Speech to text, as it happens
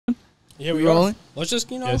Yeah, we rolling. Let's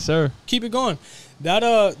just, yes, sir. Keep it going.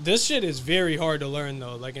 That this shit is very hard to learn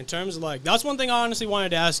though. Like in terms of like, that's one thing I honestly wanted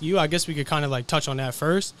to ask you. I guess we could kind of like touch on that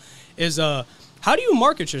first. Is how do you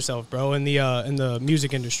market yourself, bro, in the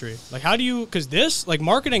music industry? Like how do you? Because this, like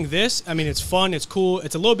marketing this, I mean, it's fun, it's cool,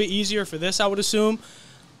 it's a little bit easier for this, I would assume.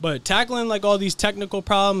 But tackling like all these technical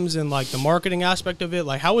problems and like the marketing aspect of it,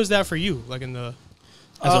 like how is that for you? Like in the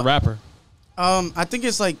as a rapper. I think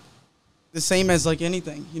it's like the same as like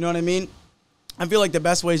anything. You know what I mean? I feel like the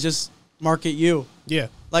best way is just market you. Yeah.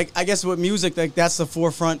 Like I guess with music, like that's the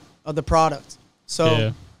forefront of the product.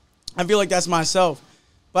 So I feel like that's myself.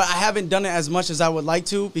 But I haven't done it as much as I would like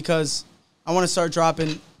to because I want to start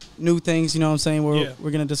dropping new things, you know what I'm saying, we're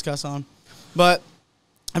going to discuss on. But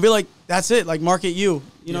I feel like that's it, like market you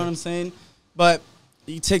know what I'm saying? But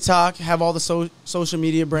TikTok, have all the social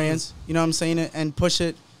media brands, you know what I'm saying, and push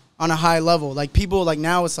it on a high level. Like people, like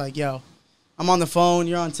now it's like, yo, I'm on the phone,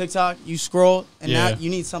 you're on TikTok, you scroll, and now you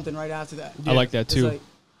need something right after that. I like that too. Like,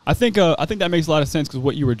 I think that makes a lot of sense because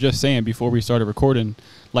what you were just saying before we started recording,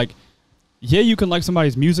 like, yeah, you can like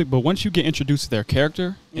somebody's music, but once you get introduced to their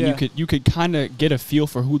character, and you could kind of get a feel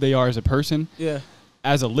for who they are as a person. Yeah.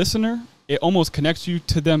 As a listener, it almost connects you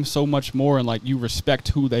to them so much more, and like you respect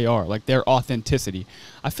who they are, like their authenticity.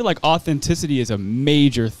 I feel like authenticity is a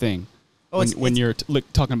major thing when you're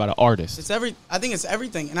talking about an artist. I think it's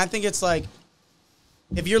everything, and I think it's like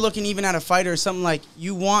if you're looking even at a fighter or something, like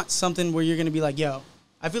you want something where you're gonna be like, yo,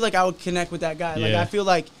 I feel like I would connect with that guy. Like I feel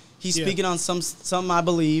like he's speaking on something I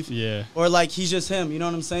believe. Yeah. Or like he's just him. You know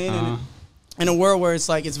what I'm saying? And in a world where it's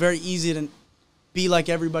like it's very easy to be like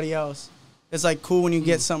everybody else, it's like cool when you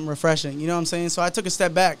get something refreshing. You know what I'm saying? So I took a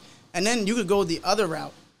step back, and then you could go the other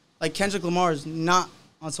route. Like Kendrick Lamar is not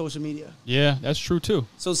on social media. Yeah, that's true too.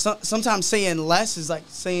 So sometimes saying less is like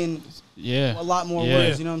saying a lot more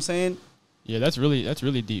words. You know what I'm saying? Yeah, that's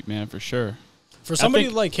really deep, man, for sure. For somebody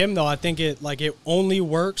like him, though, I think it only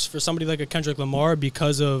works for somebody like a Kendrick Lamar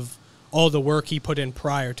because of all the work he put in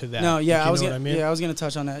prior to that. No, yeah, I was gonna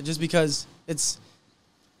touch on that just because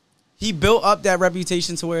he built up that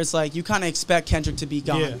reputation to where it's like you kind of expect Kendrick to be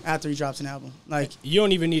gone after he drops an album. Like you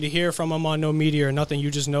don't even need to hear from him on no media or nothing. You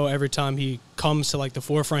just know every time he comes to like the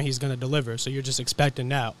forefront, he's gonna deliver. So you're just expecting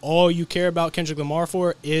that. All you care about Kendrick Lamar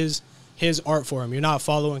for is his art form. You're not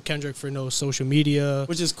following Kendrick for no social media,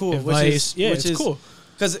 which is cool. Advice. Which is cool.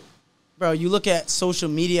 Because, bro, you look at social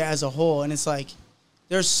media as a whole, and it's like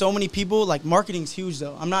there's so many people. Like marketing's huge,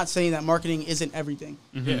 though. I'm not saying that marketing isn't everything,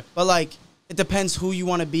 but like it depends who you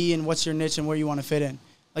want to be and what's your niche and where you want to fit in.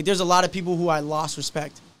 Like there's a lot of people who I lost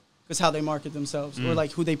respect because how they market themselves or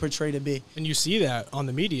like who they portray to be. And you see that on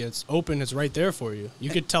the media. It's open. It's right there for you. You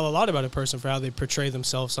could tell a lot about a person for how they portray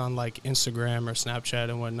themselves on like Instagram or Snapchat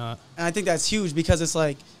and whatnot. And I think that's huge because it's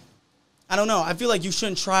like, I don't know. I feel like you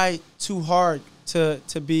shouldn't try too hard to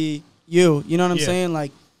be you. You know what I'm saying?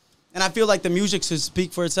 Like, and I feel like the music should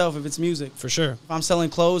speak for itself if it's music. For sure. If I'm selling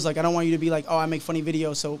clothes, like I don't want you to be like, oh, I make funny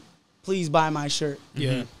videos, so please buy my shirt.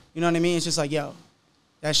 Yeah. You know what I mean? It's just like, yo,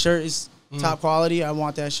 that shirt is top quality. I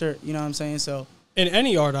want that shirt. You know what I'm saying? So in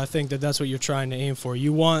any art, I think that's what you're trying to aim for.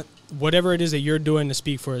 You want whatever it is that you're doing to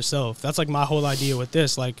speak for itself. That's like my whole idea with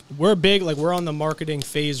this. Like we're big, like we're on the marketing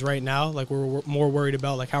phase right now. Like we're more worried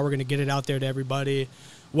about like how we're going to get it out there to everybody,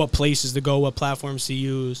 what places to go, what platforms to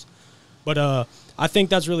use. But I think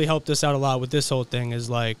that's really helped us out a lot with this whole thing is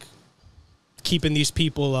like keeping these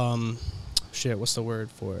people, what's the word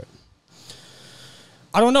for it?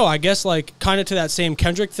 I don't know. I guess like kind of to that same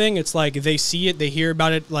Kendrick thing. It's like they see it, they hear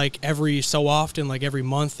about it like every so often, like every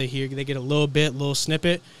month they get a little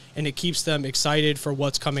snippet, and it keeps them excited for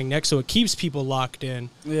what's coming next. So it keeps people locked in.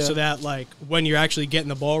 Yeah. So that like when you're actually getting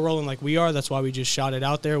the ball rolling, like we are, that's why we just shot it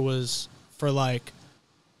out there was for like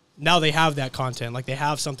now they have that content, like they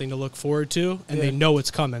have something to look forward to, and they know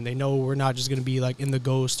it's coming. They know we're not just gonna be like in the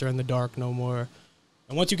ghost or in the dark no more.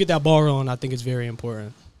 And once you get that ball rolling, I think it's very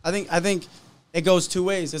important. I think it goes two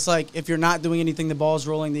ways. It's like if you're not doing anything, the ball's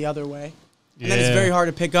rolling the other way. And then it's very hard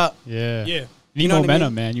to pick up. Yeah. Yeah. You need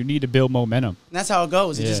momentum, man. You need to build momentum. And that's how it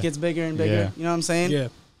goes. It just gets bigger and bigger. Yeah. You know what I'm saying? Yeah.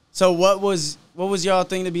 So what was y'all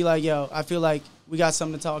thing to be like, yo, I feel like we got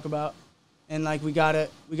something to talk about and like we gotta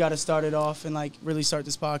start it off and like really start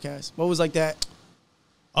this podcast. What was like that?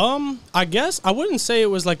 I guess I wouldn't say it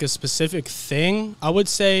was like a specific thing. I would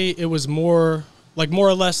say it was more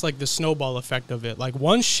or less like the snowball effect of it. Like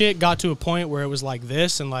once shit got to a point where it was like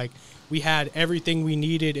this and like we had everything we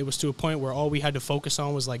needed, it was to a point where all we had to focus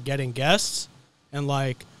on was like getting guests and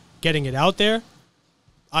like getting it out there.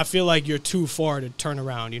 I feel like you're too far to turn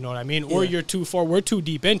around, you know what I mean? Or you're too far, we're too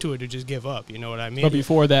deep into it to just give up, you know what I mean? But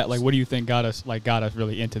before that, like, what do you think got us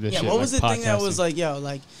really into this shit? What was the thing that was like, yo,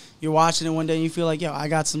 like, you're watching it one day and you feel like, yo, I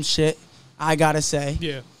got some shit I gotta say?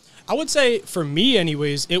 Yeah. I would say, for me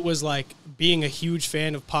anyways, it was like being a huge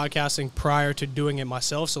fan of podcasting prior to doing it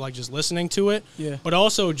myself, so like just listening to it. Yeah. But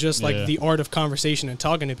also just like the art of conversation and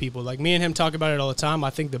talking to people. Like me and him talk about it all the time. I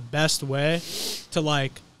think the best way to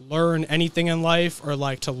like learn anything in life or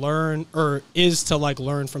like to learn is to like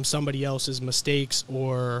learn from somebody else's mistakes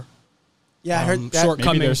or I heard that.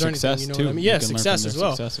 shortcomings or anything. You know too. what I mean? Yeah, success as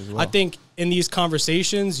well. I think in these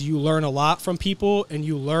conversations you learn a lot from people and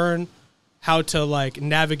you learn how to like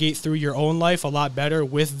navigate through your own life a lot better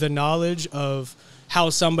with the knowledge of how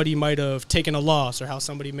somebody might have taken a loss or how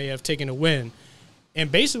somebody may have taken a win.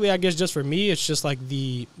 And basically, I guess just for me, it's just like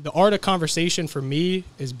the art of conversation for me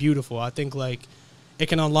is beautiful. I think like it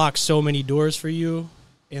can unlock so many doors for you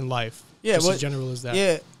in life. Yeah, just as general as that.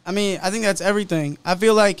 Yeah, I mean, I think that's everything. I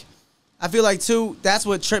feel like too, that's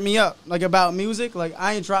what tripped me up, like about music. Like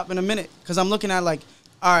I ain't dropping a minute because I'm looking at like,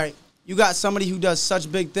 all right, you got somebody who does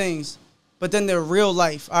such big things, but then their real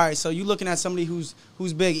life. All right, so you looking at somebody who's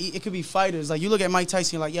big. It could be fighters. Like you look at Mike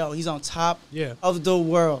Tyson, you're like, yo, he's on top of the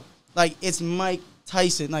world. Like it's Mike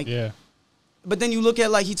Tyson. Like, but then you look at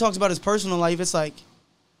like he talks about his personal life. It's like,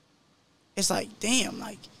 damn,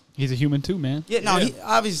 like he's a human too, man. Yeah, no, he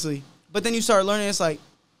obviously. But then you start learning. It's like,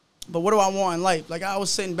 but what do I want in life? Like I was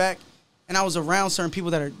sitting back, and I was around certain people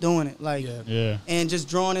that are doing it, like, and just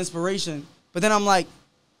drawing inspiration. But then I'm like,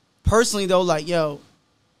 personally though, like, yo,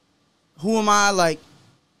 who am I, like,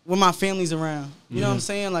 when my family's around? You know what I'm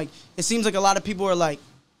saying? Like, it seems like a lot of people are, like,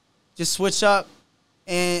 just switch up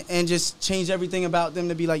and just change everything about them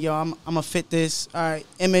to be like, yo, I'm going to fit this, all right,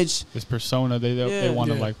 image. This persona they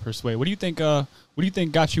want to, like, persuade. What do you think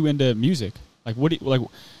got you into music? Like,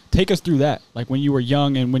 take us through that. Like, when you were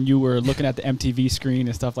young and when you were looking at the MTV screen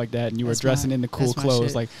and stuff like that and you were dressing in the cool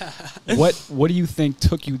clothes. Like, what do you think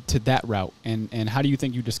took you to that route? And how do you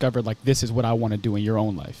think you discovered, like, this is what I want to do in your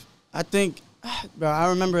own life? I think, bro, I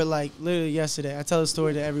remember it like literally yesterday. I tell the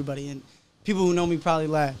story to everybody, and people who know me probably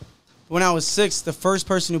laugh. But when I was 6, the first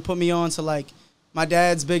person who put me on to like, my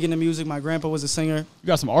dad's big into music. My grandpa was a singer. You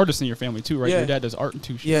got some artists in your family too, right? Yeah. Your dad does art and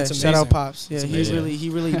too. Yeah, shout out Pops. Yeah, he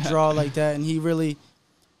really draw like that, and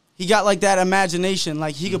he got like that imagination.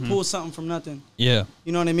 Like he could pull something from nothing. Yeah,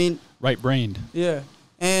 you know what I mean. Right brained. Yeah,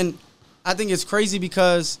 and I think it's crazy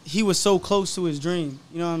because he was so close to his dream.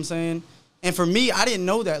 You know what I'm saying? And for me, I didn't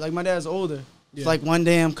know that. Like, my dad's older. Yeah. Like, one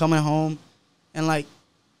day I'm coming home, and, like,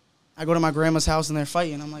 I go to my grandma's house, and they're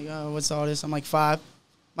fighting. I'm like, oh, what's all this? I'm like 5.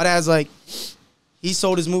 My dad's like, he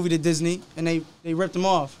sold his movie to Disney, and they ripped him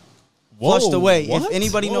off. Whoa, Flushed Away. What? If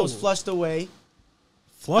anybody knows Flushed Away.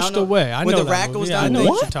 Flushed Away. I know the that rat movie. goes down. I know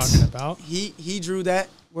what you're talking about. He drew that.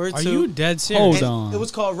 Word Are 2. you dead serious? Hold on. It was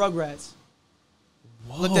called Rugrats.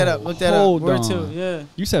 Whoa. Look that up. Hold Word on. 2, yeah.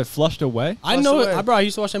 You said Flushed Away? I know it. Bro, I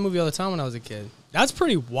used to watch that movie all the time when I was a kid. That's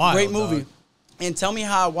pretty wild. Great movie. Dog. And tell me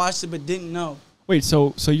how I watched it but didn't know. Wait,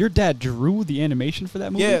 so your dad drew the animation for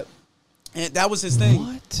that movie? Yeah. And that was his thing.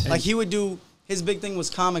 What? Like, he would do, his big thing was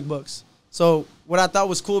comic books. So what I thought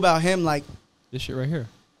was cool about him, like, this shit right here.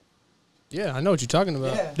 Yeah, I know what you're talking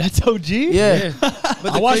about. Yeah. That's OG? Yeah. But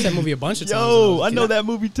I watched that movie a bunch of times. Yo, I know that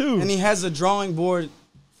movie too. And he has a drawing board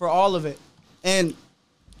for all of it. And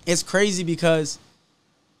it's crazy because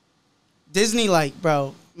Disney, like,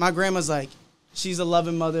 bro, my grandma's like, she's a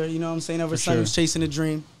loving mother, you know what I'm saying, of her son who's chasing a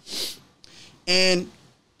dream. And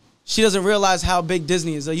she doesn't realize how big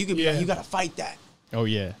Disney is. So you could be like, you got to fight that. Oh,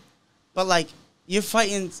 yeah. But, like, you're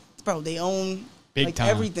fighting, bro, they own big like time.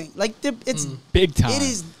 Everything. Like, it's big time. It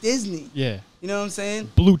is Disney. Yeah. You know what I'm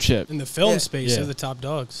saying? Blue chip. In the film space, they're the top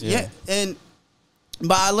dogs. Yeah.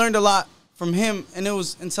 But I learned a lot from him, and it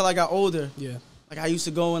was until I got older. Yeah. Like, I used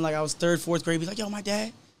to go in, like, I was 3rd, 4th grade, be like, yo, my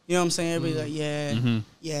dad. You know what I'm saying? Everybody's like,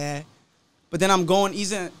 yeah. But then I'm going,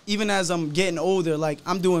 even as I'm getting older, like,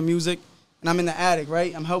 I'm doing music, and I'm in the attic,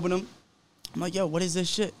 right? I'm helping him. I'm like, yo, what is this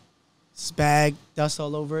shit? It's bag, dust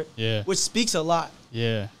all over it. Yeah. Which speaks a lot.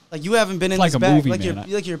 Yeah. Like, you haven't been in like this a bag. movie, like, man.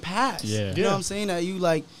 like your past. Yeah. You know what I'm saying? That you,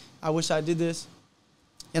 like, I wish I did this.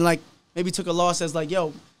 And, like, maybe took a loss as, like,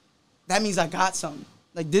 yo, that means I got something.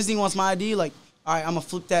 Like, Disney wants my ID. Like, all right, I'm going to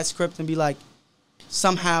flip that script and be like,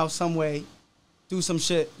 somehow, some way, do some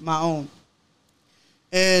shit my own.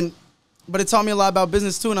 But it taught me a lot about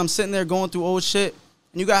business, too. And I'm sitting there going through old shit.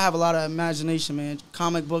 And you got to have a lot of imagination, man.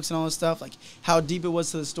 Comic books and all this stuff. Like, how deep it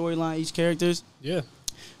was to the storyline, each characters. Yeah.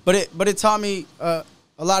 But it taught me a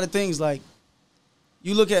lot of things. Like,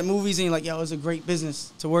 you look at movies and you're like, yo, it's a great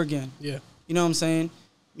business to work in. Yeah. You know what I'm saying?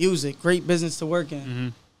 music, great business to work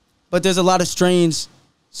in. But there's a lot of strange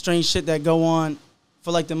shit that go on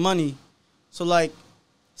for like the money. So like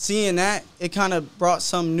seeing that, it kind of brought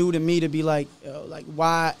something new to me to be like, yo, like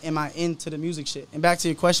why am I into the music shit? And back to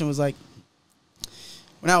your question was like,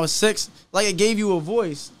 when I was 6, like it gave you a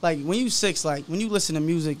voice. Like when you 6, like when you listen to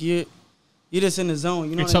music, you're just in the zone.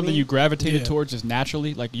 You know it's what I something mean? you gravitated towards just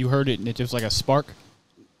naturally. Like you heard it and it just like a spark.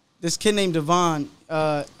 This kid named Devon,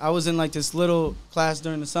 I was in like this little class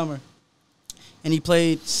during the summer, and he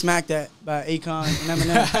played Smack That by Akon and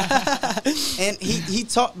Eminem. And he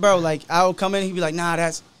taught, bro, like I would come in, he'd be like, nah,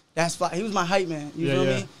 that's fly. He was my hype man. You feel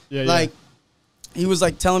me? Yeah, like he was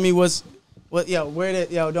like telling me wear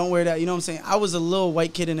that, don't wear that. You know what I'm saying? I was a little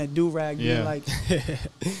white kid in a do-rag, being like,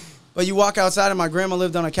 but you walk outside and my grandma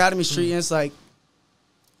lived on Academy Street and it's like,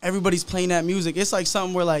 everybody's playing that music. It's like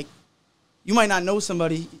something where like, you might not know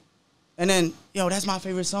somebody and then, that's my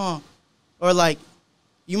favorite song. Or like,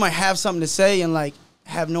 you might have something to say and like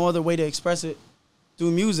have no other way to express it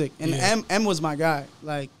through music. And M was my guy.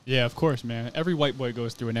 Like, yeah, of course, man. Every white boy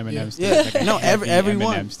goes through an Eminem stage. Yeah, like no,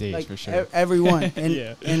 everyone. Eminem stage like, for sure. Everyone.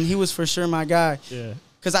 And and he was for sure my guy. Yeah.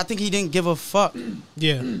 Because I think he didn't give a fuck.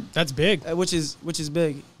 Yeah, that's big. Which is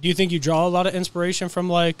big. Do you think you draw a lot of inspiration from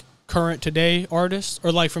like current today artists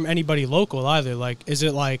or like from anybody local either? Like, is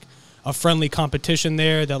it like a friendly competition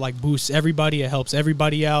there that like boosts everybody, it helps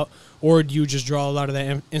everybody out? Or do you just draw a lot of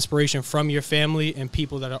that inspiration from your family and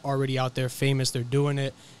people that are already out there famous, they're doing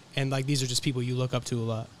it, and like these are just people you look up to a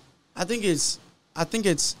lot? I think it's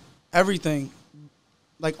everything,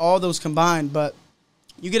 like all those combined, but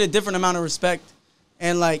you get a different amount of respect.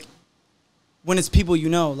 And like when it's people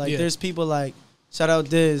like there's people like, shout out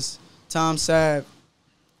Diz, Tom Sav,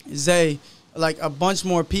 Zay, like a bunch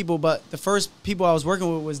more people, but the first people I was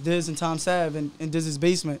working with was Diz and Tom Sav in Diz's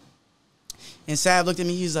basement. And Sav looked at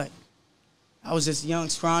me, he's like, I was just young,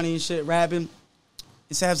 scrawny and shit, rapping.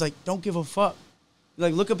 And Sav's like, don't give a fuck.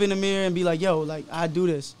 Like, look up in the mirror and be like, yo, like, I do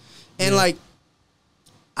this. And like,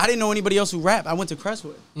 I didn't know anybody else who rap. I went to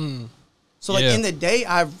Crestwood. So like in the day,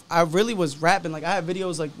 I really was rapping. Like I had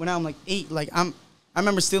videos like when I'm like 8. Like I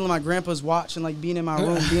remember stealing my grandpa's watch and like being in my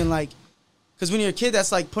room, being like, because when you're a kid,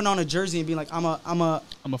 that's like putting on a jersey and being like, I'm a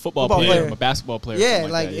football player. I'm a basketball player. Yeah,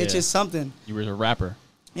 like it's just something. You were a rapper.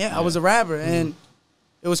 Yeah, I was a rapper, and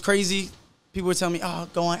it was crazy. People were telling me, oh,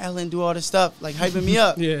 go on Ellen, do all this stuff, like hyping me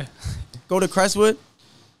up. Yeah. Go to Crestwood,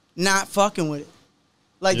 not fucking with it.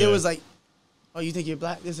 Like it was like, oh, you think you're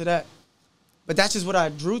black, this or that. But that's just what I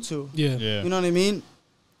drew to. Yeah. You know what I mean?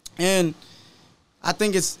 And I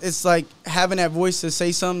think it's like having that voice to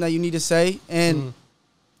say something that you need to say. And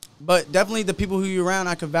but definitely the people who you're around,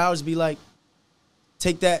 I could vouch, be like,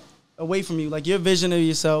 take that away from you. Like your vision of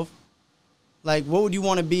yourself. Like what would you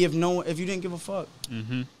want to be if you didn't give a fuck?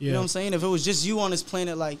 You know what I'm saying? If it was just you on this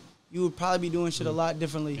planet, like you would probably be doing shit a lot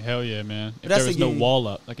differently. Hell yeah, man. But if there was no wall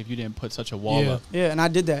up, like if you didn't put such a wall up. Yeah, and I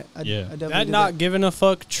did that. I definitely that did not giving a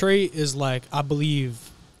fuck trait is like, I believe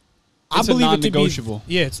it's it to be. non-negotiable.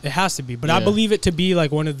 Yeah, it has to be. But I believe it to be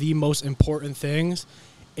like one of the most important things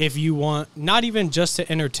if you want, not even just to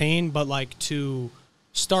entertain, but like to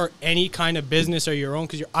start any kind of business or your own,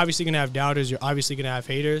 because you're obviously going to have doubters. You're obviously going to have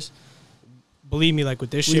haters. Believe me, like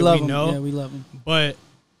with this shit, we know. Yeah, we love them. But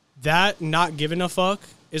that not giving a fuck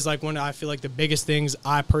is like one of, I feel like, the biggest things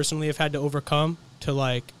I personally have had to overcome to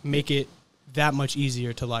like make it that much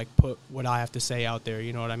easier to like put what I have to say out there.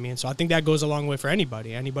 You know what I mean? So I think that goes a long way for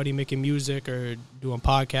anybody making music or doing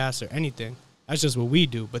podcasts or anything. That's just what we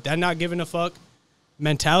do. But that not giving a fuck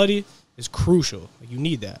mentality is crucial. Like, you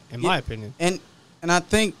need that, in my opinion. And I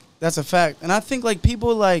think that's a fact. And I think like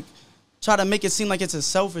people like try to make it seem like it's a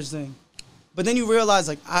selfish thing. But then you realize,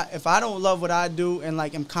 like, if I don't love what I do and,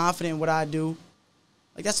 like, am confident in what I do,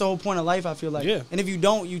 like, that's the whole point of life, I feel like. Yeah. And if you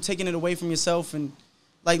don't, you taking it away from yourself. And,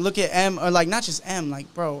 like, look at M, or, like, not just M.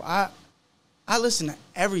 Like, bro, I listen to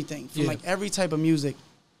everything from, like, every type of music.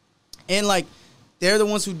 And, like, they're the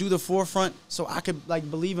ones who do the forefront, so I could,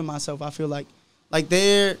 like, believe in myself, I feel like. Like,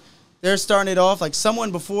 they're starting it off. Like,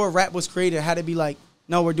 someone before rap was created had to be like,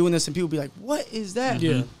 no, we're doing this. And people be like, what is that?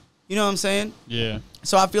 Yeah. You know what I'm saying? Yeah.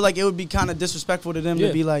 So I feel like it would be kind of disrespectful to them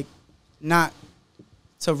to be like, not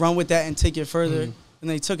to run with that and take it further than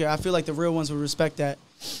they took it. I feel like the real ones would respect that,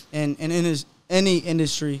 and in any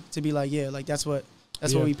industry to be like, yeah, like that's what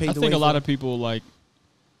we paid. I think a lot of people like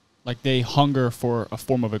they hunger for a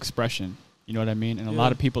form of expression. You know what I mean? And a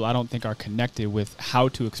lot of people I don't think are connected with how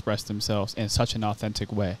to express themselves in such an authentic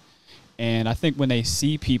way. And I think when they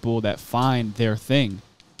see people that find their thing,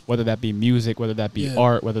 whether that be music, whether that be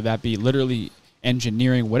art, whether that be literally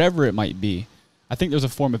engineering, whatever it might be, I think there's a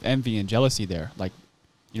form of envy and jealousy there. Like,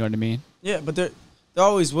 you know what I mean? Yeah, but There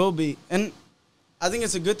always will be. And I think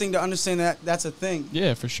it's a good thing to understand that that's a thing.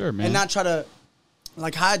 Yeah, for sure, man. And not try to,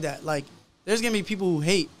 like, hide that. Like, there's going to be people who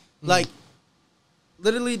hate. Like,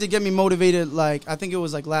 literally to get me motivated, like, I think it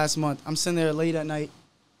was, like, last month. I'm sitting there late at night,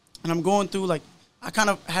 and I'm going through, like, I kind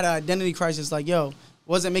of had an identity crisis. Like, yo,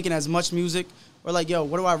 wasn't making as much music. Or, like, yo,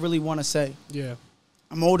 what do I really want to say? Yeah.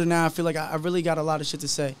 I'm older now. I feel like I really got a lot of shit to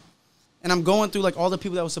say. And I'm going through, like, all the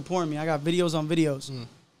people that were supporting me. I got videos on videos.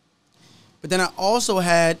 But then I also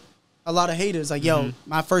had a lot of haters. Like, yo,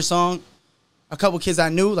 my first song, a couple kids I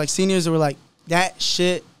knew, like, seniors, were like, that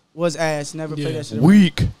shit was ass. Never play that shit.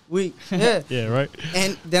 Weak. Yeah. Yeah, right.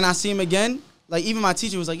 And then I see him again. Like, even my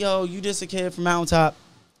teacher was like, yo, you just a kid from Mountaintop.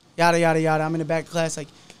 Yada, yada, yada. I'm in the back of class like,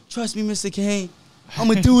 trust me, Mr. Kane. I'm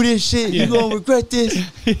going to do this shit. You going to regret this.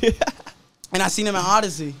 And I seen him at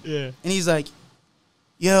Odyssey. Yeah. And he's like,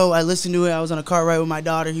 yo, I listened to it. I was on a car ride with my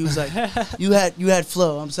daughter. He was like, you had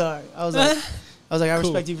flow. I'm sorry. I was like, I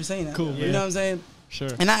respect you for saying that. Cool, You know what I'm saying? Sure.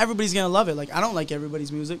 And not everybody's going to love it. Like, I don't like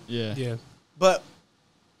everybody's music. Yeah. Yeah. But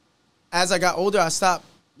as I got older, I stopped,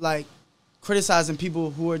 like, criticizing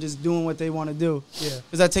people who are just doing what they want to do. Yeah.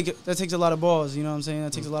 Because that takes a lot of balls, you know what I'm saying?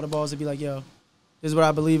 That takes a lot of balls to be like, yo, this is what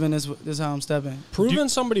I believe in, this is how I'm stepping. Proving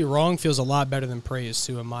somebody wrong feels a lot better than praise,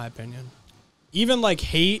 too, in my opinion. Even, like,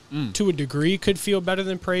 hate, to a degree, could feel better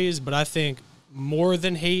than praise, but I think more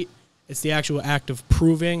than hate, it's the actual act of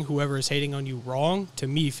proving whoever is hating on you wrong, to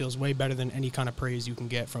me, feels way better than any kind of praise you can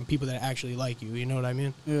get from people that actually like you. You know what I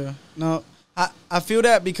mean? Yeah. No, I feel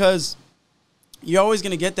that because you're always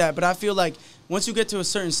going to get that, but I feel like once you get to a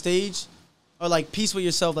certain stage or, like, peace with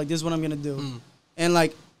yourself, like, this is what I'm going to do. And,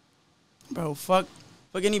 like, bro, fuck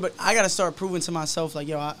anybody. I got to start proving to myself, like,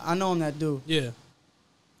 yo, I know I'm that dude. Yeah.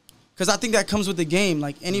 Because I think that comes with the game.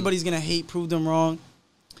 Like, anybody's going to hate, prove them wrong.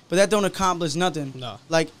 But that don't accomplish nothing. No.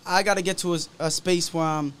 Like, I got to get to a space where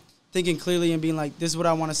I'm thinking clearly and being like, this is what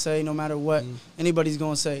I want to say no matter what anybody's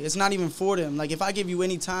going to say. It's not even for them. Like, if I give you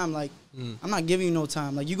any time, like, I'm not giving you no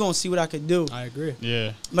time. Like, you're going to see what I could do. I agree.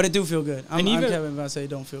 Yeah. But it do feel good. I'm Kevin if I say it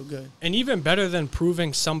don't feel good. And even better than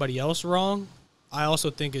proving somebody else wrong, I also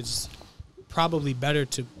think it's probably better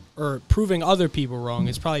to, or proving other people wrong,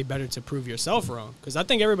 it's probably better to prove yourself wrong. Because I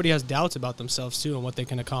think everybody has doubts about themselves, too, and what they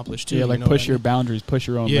can accomplish, too. Yeah, like, you know push your boundaries, push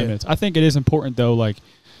your own limits. I think it is important, though, like,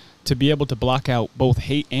 to be able to block out both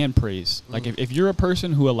hate and praise. Like, if you're a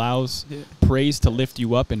person who allows praise to lift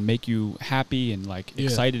you up and make you happy and, like,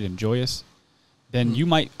 excited and joyous, then you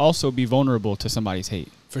might also be vulnerable to somebody's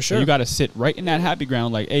hate. For sure. So you got to sit right in that happy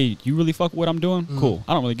ground like, hey, you really fuck with what I'm doing? Cool.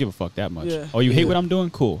 I don't really give a fuck that much. Yeah. Oh, you hate what I'm doing?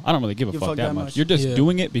 Cool. I don't really give a fuck that much. You're just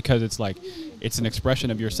doing it because it's like, it's an expression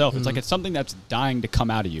of yourself. It's like it's something that's dying to come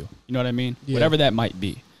out of you. You know what I mean? Yeah. Whatever that might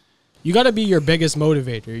be. You got to be your biggest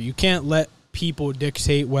motivator. You can't let people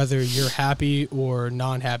dictate whether you're happy or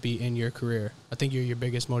non-happy in your career. I think you're your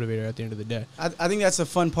biggest motivator at the end of the day. I think that's the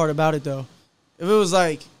fun part about it, though. If it was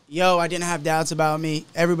like, yo, I didn't have doubts about me,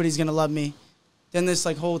 everybody's going to love me, then this,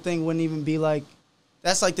 like, whole thing wouldn't even be, like,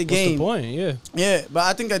 that's, like, the game. What's the point? Yeah. Yeah, but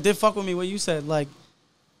I think that did fuck with me, what you said. Like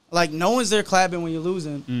no one's there clapping when you're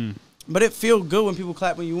losing. But it feels good when people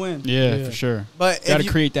clap when you win. Yeah, for sure. But got to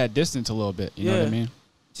create that distance a little bit. You know what I mean?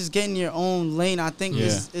 Just getting your own lane, I think,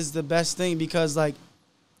 is the best thing. Because, like,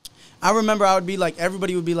 I remember I would be, like,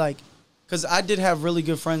 everybody would be, like, because I did have really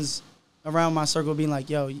good friends around my circle being like,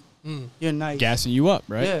 yo, you're nice. Gassing you up,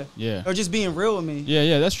 right? Yeah. Yeah. Or just being real with me.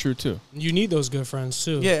 Yeah, that's true, too. You need those good friends,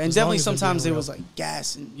 too. Yeah, and definitely sometimes it was, like,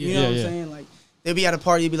 gassing. You know what I'm saying? Like, they'd be at a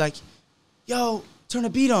party, you'd be like, yo, turn a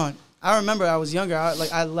beat on. I remember I was younger.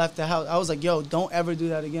 I left the house. I was like, yo, don't ever do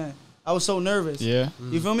that again. I was so nervous. Yeah.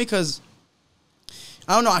 You feel me? Because,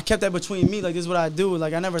 I don't know, I kept that between me. Like, this is what I do.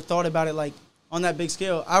 Like, I never thought about it, like, on that big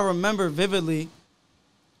scale. I remember vividly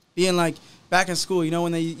being, like, back in school, you know,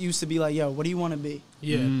 when they used to be like, yo, what do you want to be?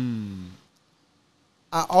 Yeah.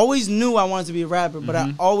 I always knew I wanted to be a rapper, but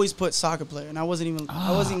I always put soccer player, and I wasn't even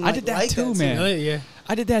I did that too, man. Yeah.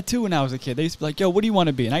 I did that too when I was a kid. They used to be like, yo, what do you want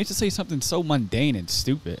to be? And I used to say something so mundane and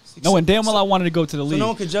stupid. Knowing damn well I wanted to go to the league. No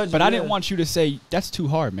one could judge you. But I didn't want you to say, that's too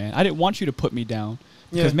hard, man. I didn't want you to put me down.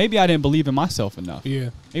 Because maybe I didn't believe in myself enough. Yeah.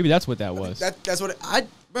 Maybe that's what that was. That's what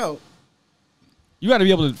bro. You got to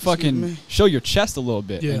be able to fucking show your chest a little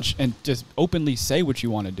bit and just openly say what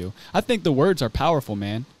you want to do. I think the words are powerful,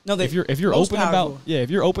 man. No, if you're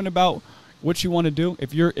open about what you want to do,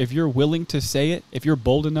 if you're willing to say it, if you're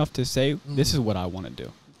bold enough to say this is what I want to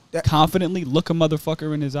do, confidently look a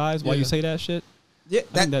motherfucker in his eyes while you say that shit. Yeah,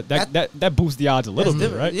 that boosts the odds a little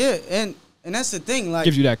bit, right? Yeah, and that's the thing, like,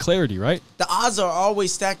 gives you that clarity, right? The odds are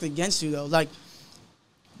always stacked against you, though. Like,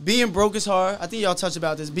 being broke is hard. I think y'all touched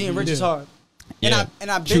about this. Being rich is hard. Yeah. And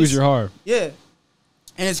I choose your hard. Yeah.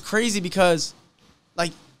 And it's crazy because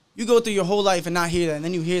Like, you go through your whole life and not hear that, and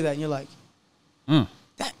then you hear that, and you're like,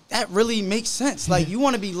 that really makes sense. Like, you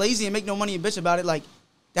want to be lazy and make no money and bitch about it. Like,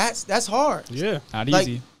 that's hard. Yeah. Not Like,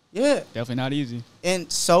 easy. Yeah. Definitely not easy.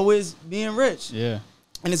 And so is being rich. Yeah.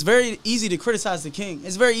 And it's very easy to criticize the king.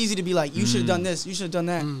 It's very easy to be like, you should have done this. You should have done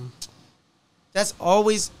that. That's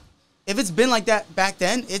always, if it's been like that back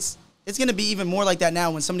then, it's going to be even more like that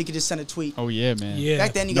now when somebody could just send a tweet. Oh, yeah, man. Yeah.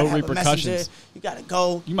 Back then, you No got to have a messenger. repercussions. You got to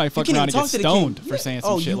go. You might fuck can't around even and talk get to the king. stoned for saying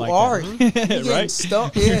some oh, shit you like are. that. You're getting Right?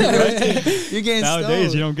 stoned. Yeah, you're getting Nowadays,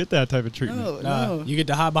 stoned. you don't get that type of treatment. No. You get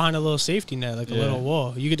to hide behind a little safety net, like a Yeah. little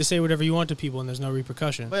wall. You get to say whatever you want to people, and there's no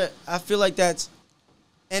repercussion. But I feel like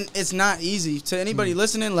and it's not easy. To anybody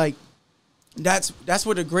listening, like, that's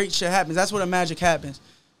where the great shit happens. That's where the magic happens.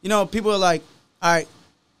 You know, people are like, all right,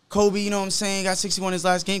 Kobe, you know what I'm saying, got 61 his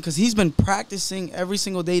last game because he's been practicing every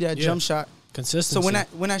single day that jump shot. Consistency. So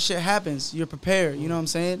when that shit happens, you're prepared. You know what I'm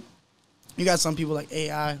saying? You got some people like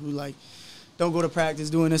AI who, like, don't go to practice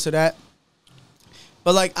doing this or that.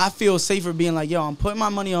 But, like, I feel safer being like, yo, I'm putting my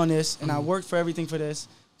money on this, and I worked for everything for this.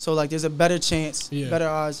 So, like, there's a better chance, better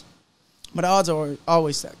odds. But the odds are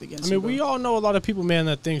always stacked against you. I mean, we all know a lot of people, man,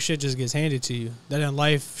 that think shit just gets handed to you. That in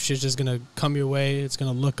life, shit's just going to come your way. It's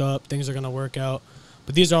going to look up. Things are going to work out.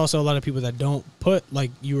 But these are also a lot of people that don't put,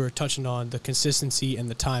 like you were touching on, the consistency and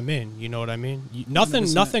the time in. You know what I mean?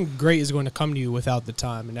 Nothing great is going to come to you without the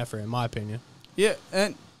time and effort, in my opinion. Yeah,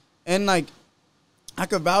 and like, I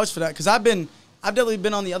could vouch for that because I've definitely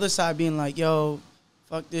been on the other side being like, yo,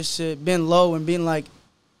 fuck this shit, been low and being like,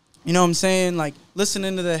 you know what I'm saying? Like,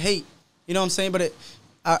 listening to the hate. You know what I'm saying? But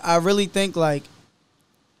I really think, like,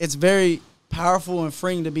 it's very powerful and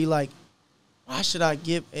freeing to be like, why should I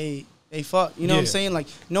give a fuck? You know what I'm saying? Like,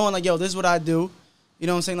 knowing, like, yo, this is what I do. You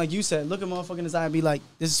know what I'm saying? Like you said, look at motherfucking in his eye and be like,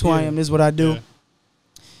 this is who I am, this is what I do. Yeah.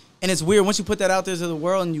 And it's weird. Once you put that out there to the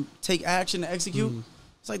world and you take action to execute,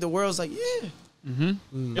 it's like the world's like, yeah. It'll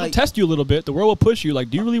Like, test you a little bit. The world will push you. Like,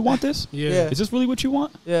 do you really want this? Yeah. Is this really what you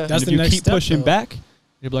want? yeah. That's And the if you next keep step, pushing though. back,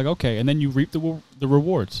 you'll be like, okay. And then you reap the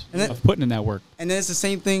rewards of putting in that work. And then it's the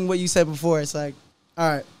same thing what you said before. It's like, all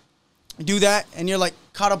right, do that, and you're like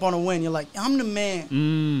caught up on a win. You're like, I'm the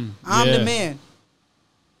man. I'm the man.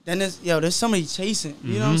 Then there's somebody chasing.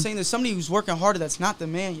 You know what I'm saying? There's somebody who's working harder that's not the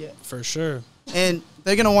man yet. For sure. And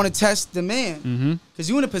they're gonna want to test the man because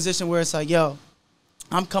you're in a position where it's like, yo,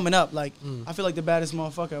 I'm coming up. Like, I feel like the baddest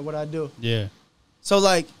motherfucker at what I do. Yeah. So,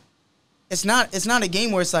 like, it's not a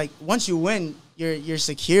game where it's like once you win, you're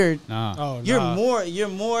secured. Nah. Oh, You're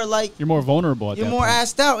more like You're more vulnerable at you're that more point.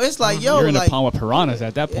 assed out. It's like, yo, You're in like, a palm of piranhas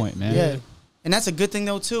at that point, man. Yeah. And that's a good thing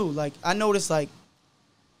though too. Like, I noticed, like,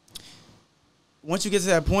 once you get to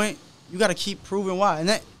that point, you got to keep proving why. And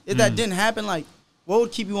that if that didn't happen, like, what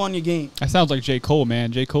would keep you on your game? That sounds like J. Cole,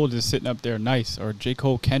 man. J. Cole just sitting up there nice. Or J.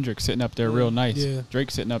 Cole Kendrick sitting up there real nice. Yeah.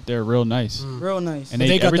 Drake sitting up there real nice. Real nice. And But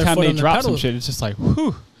they got every their time foot they on the drop pedal. some shit, it's just like,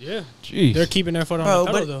 whew. Yeah. Jeez. They're keeping their foot on Bro,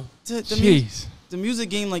 the pedal, but though. Jeez. The music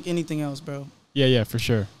game, like anything else, bro. Yeah, for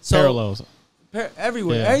sure. So- Parallels.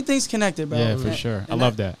 Everywhere. Yeah. Everything's connected, bro. Yeah, for And- sure. I and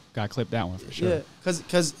love that. Gotta clip that one for sure. Yeah,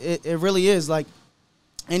 because it really is, like,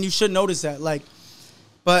 and you should notice that, like,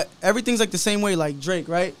 but everything's like the same way, like Drake,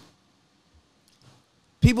 right?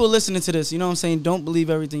 People listening to this, you know what I'm saying, don't believe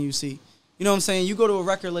everything you see. You know what I'm saying? You go to a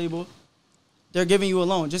record label, they're giving you a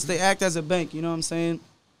loan. Just they act as a bank, you know what I'm saying?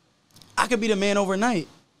 I could be the man overnight.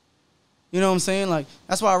 You know what I'm saying? Like,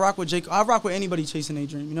 that's why I rock with Jake. I rock with anybody chasing their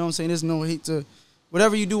dream. You know what I'm saying? There's no hate to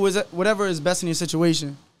whatever you do, is whatever is best in your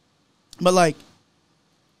situation. But, like,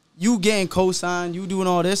 you getting co-signed, you doing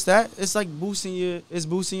all this, that, it's like boosting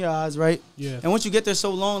your odds, right? Yeah. And once you get there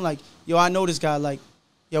so long, like, yo, I know this guy, like,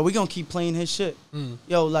 yo, we gonna keep playing his shit.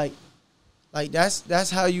 Yo, like that's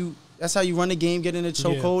how you run the game, get in the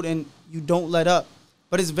chokehold, and you don't let up.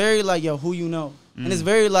 But it's very like, yo, who you know. And it's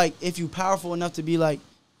very like, if you powerful enough to be like,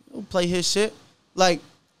 yo, play his shit. Like,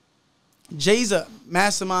 Jay's a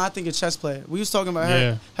mastermind, I think, a chess player. We was talking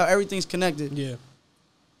about how everything's connected. Yeah.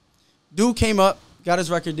 Dude came up, got his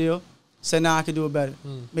record deal, said, nah, I could do it better.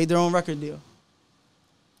 Made their own record deal.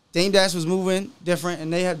 Dame Dash was moving different,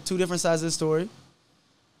 and they had two different sides of the story.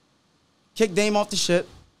 Kicked Dame off the ship.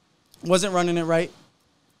 Wasn't running it right.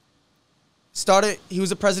 He was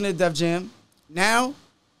the president of Def Jam. Now,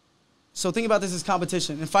 so think about this as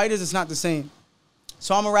competition. In fighters, it's not the same.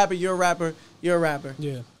 So I'm a rapper, you're a rapper, you're a rapper.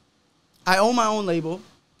 Yeah. I own my own label.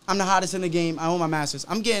 I'm the hottest in the game. I own my masters.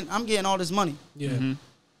 I'm getting all this money. Yeah.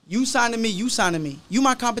 You signed to me, you signed to me. You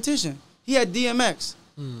my competition. He had DMX.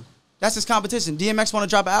 That's his competition. DMX want to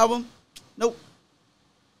drop an album? Nope.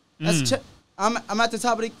 That's I'm at the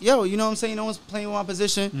top of the, yo, you know what I'm saying? No one's playing with my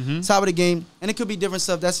position, top of the game. And it could be different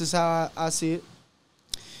stuff. That's just how I see it.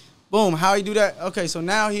 Boom, how he do that? Okay, so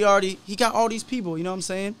now he got all these people, you know what I'm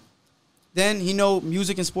saying? Then he know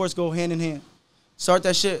music and sports go hand in hand. Start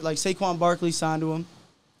that shit, like Saquon Barkley signed to him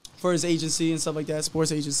for his agency and stuff like that,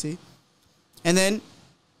 sports agency. And then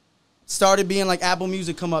started being like Apple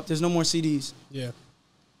Music come up, there's no more CDs. Yeah.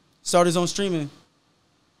 Start his own streaming.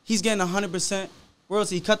 He's getting 100%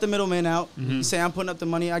 royalty. He cut the middleman out. He say, I'm putting up the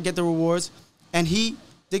money, I get the rewards. And he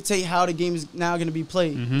dictate how the game is now going to be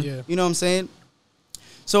played. Yeah. You know what I'm saying?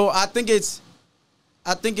 So I think it's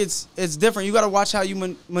different. You got to watch how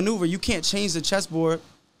you maneuver. You can't change the chessboard.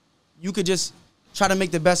 You could just try to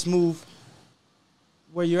make the best move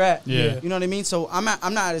where you're at. Yeah. You know what I mean? So I'm not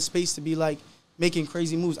at a space to be like making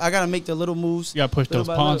crazy moves. I got to make the little moves. You got to push those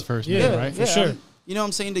pawns first, man, right? For sure. You know what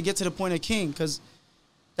I'm saying? To get to the point of king, because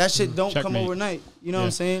that shit don't come overnight. You know what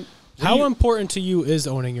I'm saying? How important to you is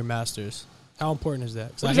owning your masters? How important is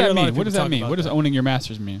that? What does that mean? What does that mean? What does owning your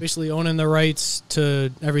masters mean? Basically owning the rights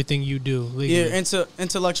to everything you do legally. Yeah,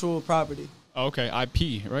 intellectual property. Oh, okay,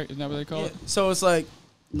 IP, right? Isn't that what they call it? So it's like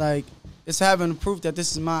it's having proof that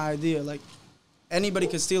this is my idea. Like anybody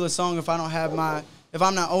could steal a song if I'm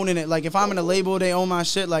not owning it. Like if I'm in a label, they own my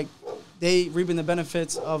shit. Like they reaping the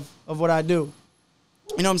benefits of what I do.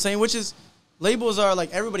 You know what I'm saying? Which is labels are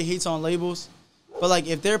like everybody hates on labels, but like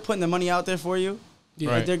if they're putting the money out there for you.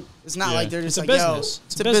 Yeah. Like it's not like they're just it's like, a business. yo,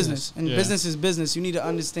 it's a business. And business is business. You need to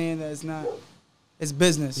understand that it's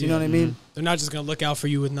business. You know what I mean? They're not just going to look out for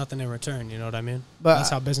you with nothing in return. You know what I mean? But that's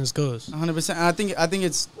how business goes. 100%. I think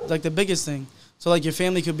it's like the biggest thing. So like your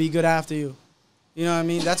family could be good after you. You know what I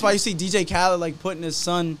mean? That's why you see DJ Khaled like putting his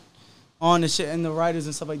son on the shit and the writers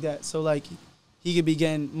and stuff like that. So like he could be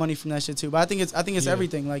getting money from that shit too. But I think it's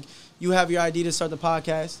everything. Like you have your idea to start the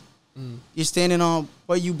podcast. You're standing on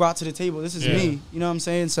what you brought to the table. This is me. You know what I'm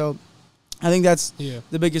saying? So I think that's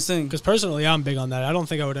the biggest thing. Because personally, I'm big on that. I don't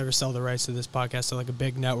think I would ever sell the rights to this podcast to like a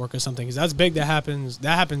big network or something. Because that's big. That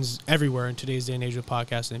happens everywhere in today's day and age with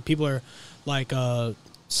podcasting. People are like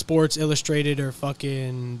Sports Illustrated or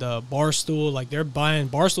fucking the Barstool. Like they're buying,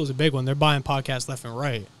 Barstool's a big one. They're buying podcasts left and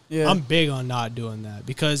right. Yeah. I'm big on not doing that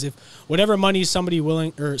because if whatever money somebody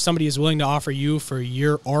is willing to offer you for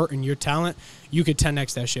your art and your talent, you could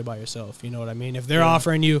 10x that shit by yourself. You know what I mean? If they're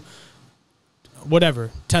offering you whatever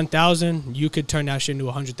 10,000, you could turn that shit into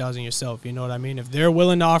 100,000 yourself. You know what I mean? If they're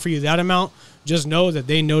willing to offer you that amount, just know that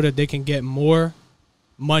they can get more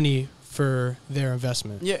money for their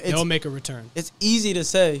investment. Yeah, they'll make a return. It's easy to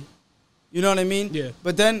say, you know what I mean? Yeah.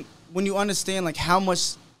 But then when you understand like how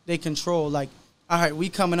much they control, like, all right, we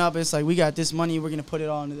coming up, it's like we got this money, we're gonna put it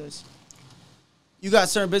all into this. You got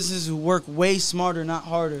certain businesses who work way smarter, not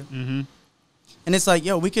harder. Mm-hmm. And it's like,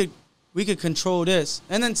 yo, we could control this.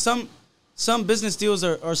 And then some business deals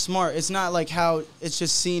are smart. It's not like how it's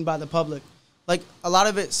just seen by the public. Like a lot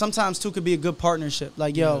of it sometimes too could be a good partnership.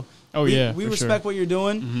 Like, yo, we respect what you're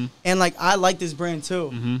doing, and like I like this brand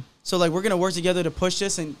too. So like we're gonna work together to push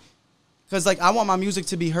this, and because like I want my music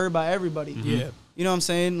to be heard by everybody. Yeah, you know what I'm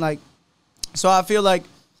saying? Like, so I feel like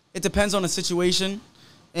it depends on the situation,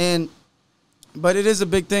 but it is a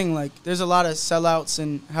big thing. Like there's a lot of sellouts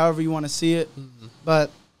and however you want to see it, but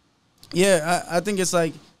yeah, I think it's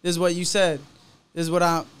like this is what you said. This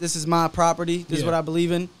is my property. This is what I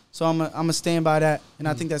believe in. So I'm a stand by that, and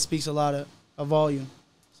I think that speaks a lot of volume.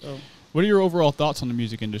 So, what are your overall thoughts on the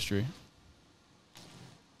music industry?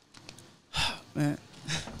 Man,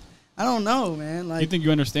 I don't know, man. Like, you think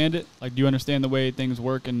you understand it? Like, do you understand the way things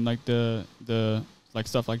work and like the like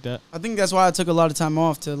stuff like that? I think that's why I took a lot of time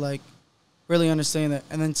off to like really understand that,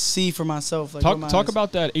 and then see for myself. Like, talk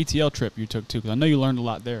about that ATL trip you took too, because I know you learned a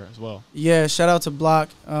lot there as well. Yeah, shout out to Block,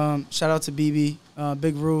 shout out to BB,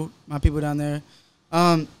 Big Rue, my people down there.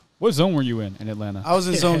 What zone were you in Atlanta? I was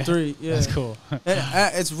in zone 3. Yeah, that's cool.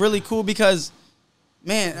 It's really cool because,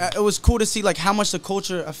 man, it was cool to see like how much the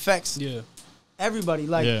culture affects everybody.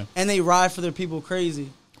 Like, and they ride for their people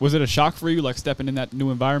crazy. Was it a shock for you, like stepping in that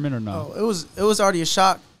new environment, or no? Oh, it was already a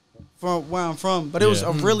shock from where I'm from, but it was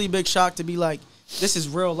a really big shock to be like, this is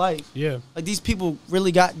real life. Yeah, like these people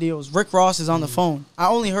really got deals. Rick Ross is on the phone. I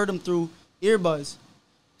only heard him through earbuds,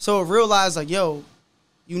 so I realized like, yo,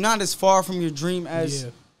 you're not as far from your dream as.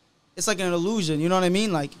 It's like an illusion, you know what I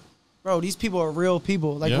mean? Like, bro, these people are real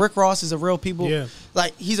people. Like, Rick Ross is a real people. Yeah.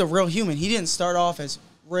 Like, he's a real human. He didn't start off as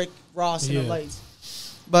Rick Ross in the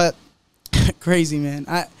lights. But, crazy, man.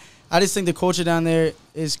 I just think the culture down there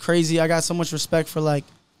is crazy. I got so much respect for, like,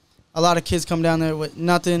 a lot of kids come down there with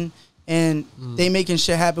nothing, and they making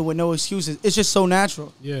shit happen with no excuses. It's just so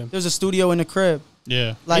natural. Yeah. There's a studio in the crib.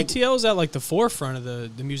 Yeah. Like ATL's at like the forefront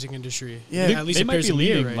of the music industry. Yeah, at least they might be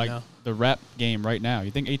leading right like now. the rap game right now.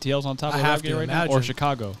 You think ATL's on top of the rap game right now, or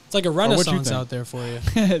Chicago? It's like a renaissance out there for you.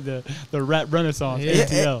 the rap renaissance. Yeah.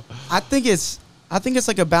 ATL. I think it's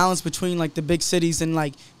like a balance between like the big cities and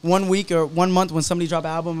like 1 week or 1 month when somebody drop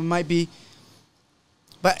an album, it might be.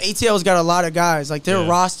 But ATL's got a lot of guys. Like their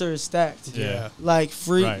roster is stacked. Yeah. Like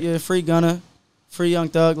free Gunna, free Young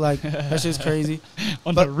Thug. Like that shit's crazy.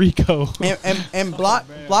 The Rico. And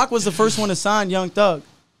Block was the first one to sign Young Thug.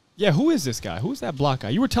 Yeah, who is this guy? Who's that Block guy?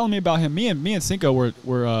 You were telling me about him. Me and Cinco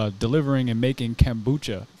were delivering and making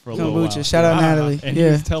kombucha for a little while. Shout out Natalie. And he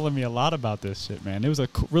was telling me a lot about this shit, man. It was a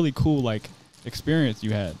really cool like experience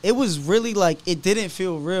you had. It was really like it didn't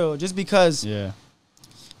feel real just because. Yeah.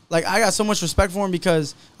 Like I got so much respect for him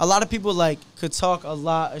because a lot of people like could talk a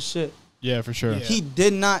lot of shit. Yeah, for sure. Yeah. He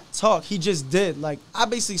did not talk. He just did. Like I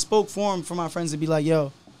basically spoke for him for my friends to be like,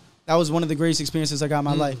 yo, that was one of the greatest experiences I got in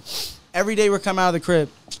my life. Every day we're coming out of the crib,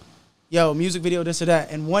 yo, music video, this or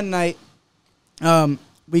that. And one night,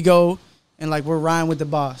 we go and like we're riding with the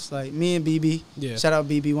boss. Like me and BB. Yeah. Shout out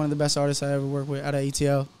BB, one of the best artists I ever worked with out of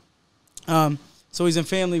ATL. So he's in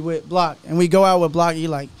family with Block. And we go out with Block, he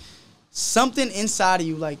like something inside of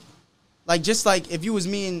you, like just like if you was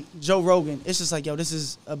me and Joe Rogan, it's just like, yo, this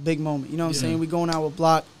is a big moment. You know what I'm saying? We going out with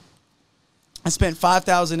Block. I spent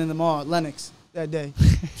 $5,000 in the mall at Lennox that day.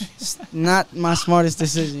 It's not my smartest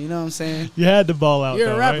decision. You know what I'm saying? You had to ball out.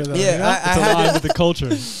 You're a rapper, right? though. Yeah, I had with the culture.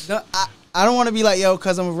 No, I don't want to be like, yo,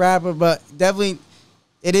 because I'm a rapper, but definitely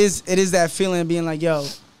it is that feeling of being like, yo,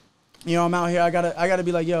 you know, I'm out here. I gotta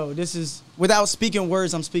be like, yo, this is without speaking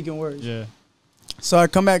words. I'm speaking words. Yeah. So I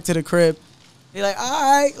come back to the crib. They like, all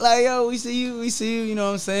right, like, yo, we see you, you know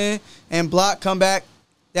what I'm saying? And Block come back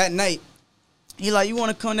that night. He like, you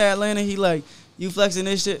want to come to Atlanta? He like, you flexing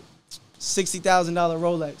this shit? $60,000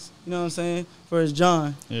 Rolex. You know what I'm saying? For his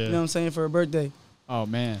John. Yeah. You know what I'm saying? For a birthday. Oh,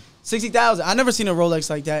 man. $60,000. I never seen a Rolex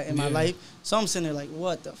like that in my life. So I'm sitting there like,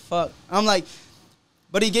 what the fuck? I'm like,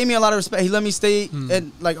 but he gave me a lot of respect. He let me stay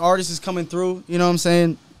and like artists is coming through. You know what I'm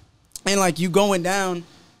saying? And like you going down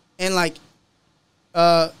and like,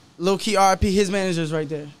 Lil Key RIP, his manager's right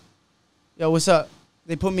there. Yo, what's up?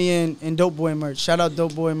 They put me in Dope Boy merch. Shout out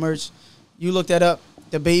Dope Boy merch. You look that up.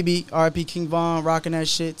 The Baby, RIP King Von, rocking that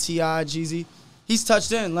shit. T.I., Jeezy. He's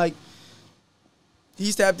touched in. Like,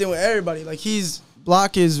 he's tapped in with everybody. Like,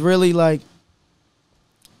 Block is really like,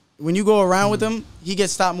 when you go around with him, he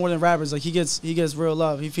gets stopped more than rappers. Like, he gets real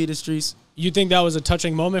love. He feed the streets. You think that was a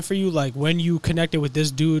touching moment for you? Like, when you connected with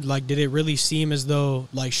this dude, like, did it really seem as though,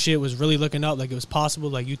 like, shit was really looking up? Like, it was possible?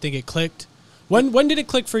 Like, you think it clicked? When did it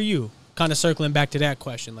click for you? Kind of circling back to that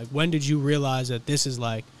question. Like, when did you realize that this is,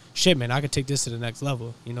 like, shit, man, I could take this to the next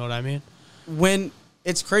level? You know what I mean? When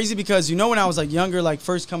it's crazy because, you know, when I was, like, younger, like,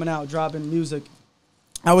 first coming out, dropping music,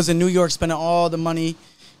 I was in New York spending all the money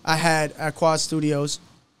I had at Quad Studios.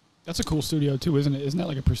 That's a cool studio too, isn't it? Isn't that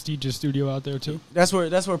like a prestigious studio out there too? That's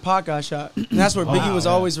where Pac got shot. And that's where Biggie was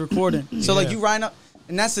always recording. So like you ride up,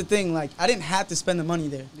 and that's the thing. Like I didn't have to spend the money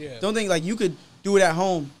there. Yeah. Don't think like you could do it at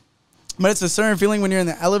home, but it's a certain feeling when you're in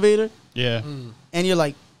the elevator. Yeah. And you're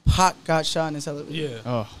like, Pac got shot in this elevator. Yeah.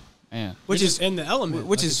 Oh man. Which is in the element.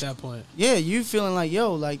 Which like is at that point. Yeah, you feeling like,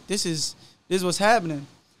 yo, like this is what's happening.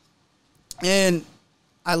 And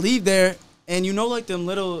I leave there, and you know like them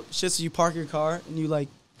little shits you park your car and you like.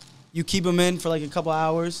 You keep them in for like a couple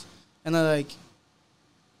hours, and then like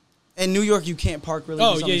in New York you can't park really.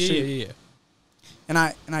 Oh yeah. And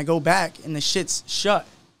I go back and the shit's shut.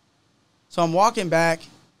 So I'm walking back,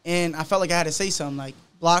 and I felt like I had to say something. Like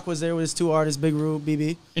Block was there with his two artists, Big Rube,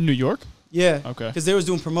 BB. In New York? Yeah. Okay. Because they was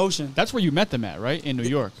doing promotion. That's where you met them at, right? In New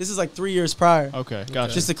York. This is like 3 years prior. Okay,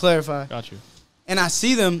 gotcha. Just to clarify. Got you. And I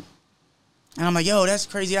see them, and I'm like, yo, that's a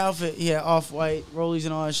crazy outfit. Yeah, off-white, rollies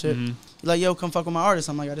and all that shit. Mm-hmm. He's like, yo, come fuck with my artist.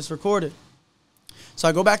 I'm like, I just recorded. So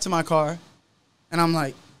I go back to my car, and I'm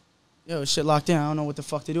like, yo, shit locked in. I don't know what the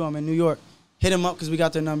fuck to do. I'm in New York. Hit him up because we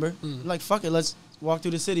got their number. I'm like, fuck it, let's walk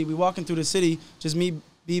through the city. We walking through the city, just me,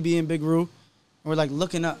 BB, and Big Rue. And we're like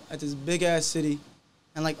looking up at this big-ass city,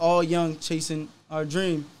 and like all young chasing our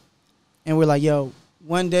dream. And we're like, yo,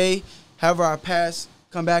 one day, however our past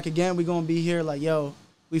come back again, we going to be here like, yo,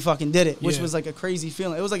 we fucking did it, which was like a crazy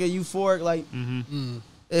feeling. It was like a euphoric, like,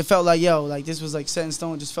 it felt like, yo, like this was like set in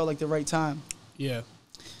stone. It just felt like the right time. Yeah.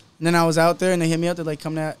 And then I was out there, and they hit me up. They're like,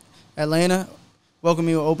 come to Atlanta, welcome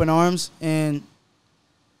me with open arms, and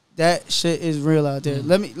that shit is real out there.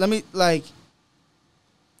 Let me like,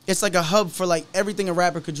 it's like a hub for like everything a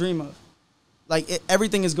rapper could dream of. Like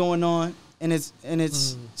everything is going on, and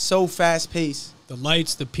it's so fast paced. The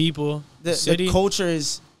lights, the people, the city. The culture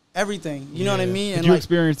is everything. You know what I mean? Did you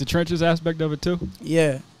experience the trenches aspect of it too?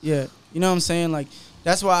 Yeah. You know what I'm saying? Like,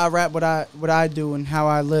 that's why I rap what I do and how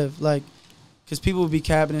I live. Like, because people would be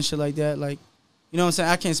capping and shit like that. Like, you know what I'm saying?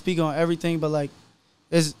 I can't speak on everything, but like,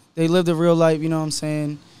 they live the real life. You know what I'm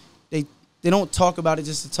saying? They don't talk about it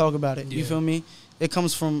just to talk about it. You feel me? It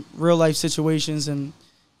comes from real life situations, and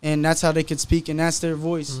that's how they could speak, and that's their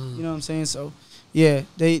voice. You know what I'm saying? So, yeah,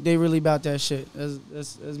 they really about that shit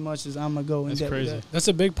as much as I'm gonna go. That's crazy. With that. That's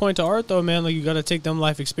a big point to art, though, man. Like, you got to take them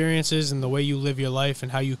life experiences and the way you live your life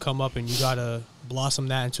and how you come up, and you got to blossom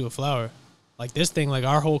that into a flower. Like, this thing, like,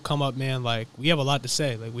 our whole come up, man, like, we have a lot to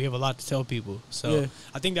say. Like, we have a lot to tell people. So,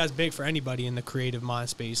 I think that's big for anybody in the creative mind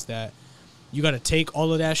space, that you got to take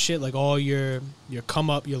all of that shit, like, all your come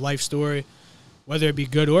up, your life story, whether it be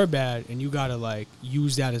good or bad, and you got to, like,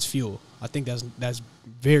 use that as fuel. I think that's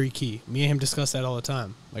very key. Me and him discuss that all the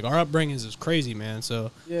time. Like, our upbringings is crazy, man.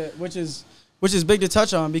 So yeah, which is big to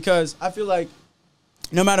touch on, because I feel like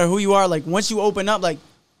no matter who you are, like, once you open up, like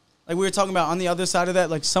we were talking about on the other side of that,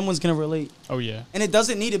 like, someone's gonna relate. Oh yeah. And it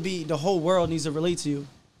doesn't need to be the whole world needs to relate to you.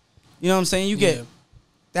 You know what I'm saying? You get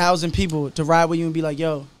 1,000 people to ride with you and be like,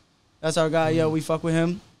 yo, that's our guy. Yo, we fuck with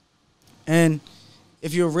him. And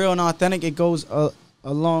if you're real and authentic, it goes a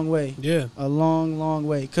long way. Yeah. A long, long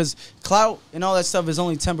way. Because clout and all that stuff is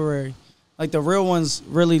only temporary. Like, the real ones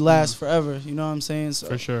really last forever. You know what I'm saying? So,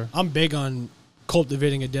 for sure. I'm big on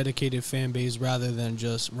cultivating a dedicated fan base rather than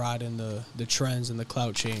just riding the trends and the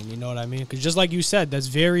clout chain. You know what I mean? Because just like you said, that's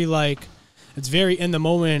very, like, it's very in the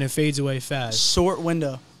moment and it fades away fast. Short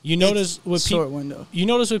window. You notice with window. You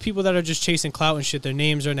notice with people that are just chasing clout and shit, their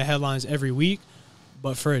names are in the headlines every week,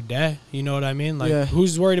 but for a day. You know what I mean? Like,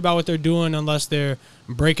 who's worried about what they're doing unless they're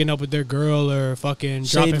breaking up with their girl or fucking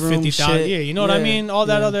dropping 50,000? Yeah, you know what I mean? All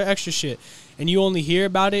that other extra shit. And you only hear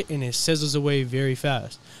about it and it sizzles away very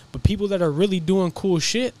fast. But people that are really doing cool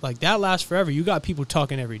shit, like, that lasts forever. You got people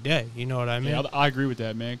talking every day. You know what I mean? Yeah, I agree with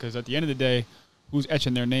that, man, because at the end of the day, who's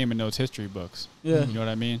etching their name in those history books? Yeah. You know what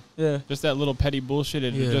I mean? Yeah. Just that little petty bullshit,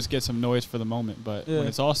 it just gets some noise for the moment. But when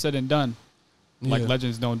it's all said and done, like,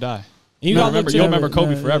 legends don't die. You'll remember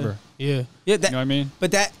Kobe forever. Yeah. You know what I mean?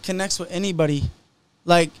 But that connects with anybody.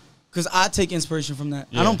 Like, because I take inspiration from that.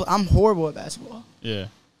 Yeah. I'm horrible at basketball. Yeah.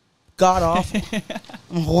 God awful.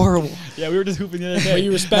 I'm horrible. Yeah, we were just hooping the other day. But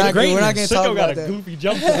you respect greatness. We're not going to talk about that. Got a goofy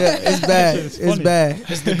jump. Yeah, it's bad. It's bad.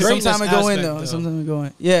 It's the greatness Sometimes I go in, though. Sometimes I go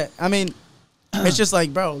in. Yeah, I mean, it's just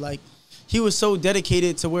like, bro, like, he was so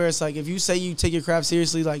dedicated to where it's like, if you say you take your craft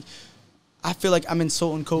seriously, like, I feel like I'm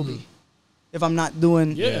insulting Kobe if I'm not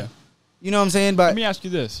doing. Yeah. You know what I'm saying? But let me ask you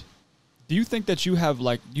this. Do you think that you have,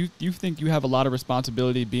 like, you think you have a lot of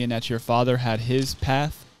responsibility being that your father had his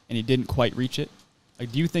path and he didn't quite reach it?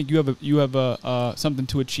 Like, do you think you have a something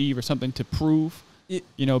to achieve or something to prove,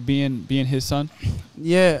 you know, being his son?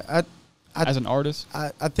 Yeah. As an artist?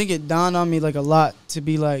 I think it dawned on me, like, a lot to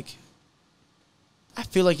be like, I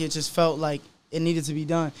feel like it just felt like it needed to be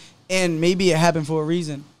done. And maybe it happened for a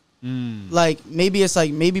reason. Like, maybe it's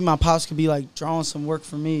like, maybe my pops could be, like, drawing some work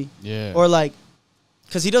for me. Yeah. Or, like,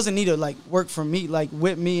 because he doesn't need to, like, work for me, like,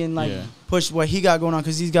 with me and, like, push what he got going on,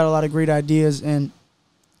 because he's got a lot of great ideas. And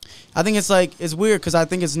I think it's, like, it's weird because I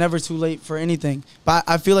think it's never too late for anything. But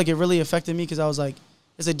I feel like it really affected me because I was like,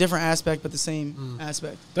 it's a different aspect but the same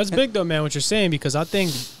aspect. That's big, though, man, what you're saying, because I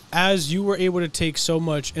think as you were able to take so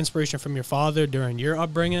much inspiration from your father during your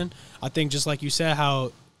upbringing, I think just like you said,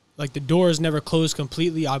 how, like, the doors never closed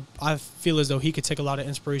completely, I feel as though he could take a lot of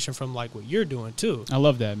inspiration from, like, what you're doing, too. I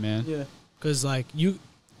love that, man. Yeah. Because, like,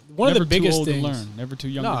 one of the biggest things. Never too old things. to learn. Never too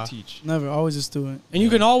young to teach. Never. Always a student. And you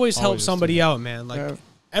can always help Always a somebody student. out, man. Like,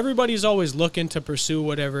 everybody's always looking to pursue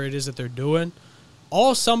whatever it is that they're doing.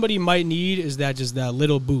 All somebody might need is that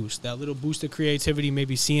little boost of creativity,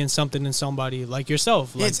 maybe seeing something in somebody like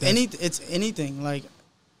yourself. Like, it's anything. Like,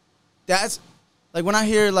 that's, like, when I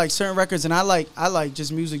hear, like, certain records, and I like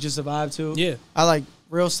just music just to vibe to. Yeah. I like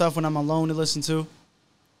real stuff when I'm alone to listen to.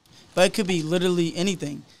 But it could be literally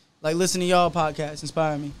anything. Like, listening to y'all podcast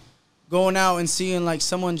inspire me. Going out and seeing, like,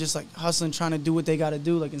 someone just, like, hustling, trying to do what they got to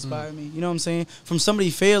do, like, inspire me. You know what I'm saying? From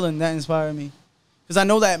somebody failing, that inspired me. Because I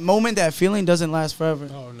know that moment, that feeling doesn't last forever.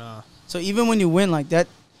 Oh, nah. So even when you win, like, that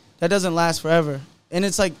doesn't last forever. And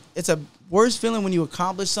it's, like, it's a worse feeling when you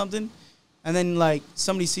accomplish something and then, like,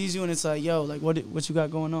 somebody sees you and it's like, yo, like, what you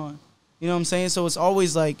got going on? You know what I'm saying? So it's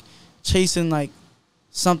always, like, chasing, like,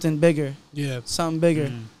 something bigger. Yeah. Something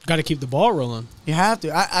bigger. Got to keep the ball rolling. You have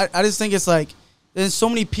to. I just think it's, like, there's so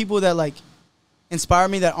many people that, like, inspire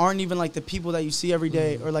me that aren't even, like, the people that you see every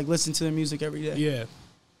day or, like, listen to their music every day. Yeah.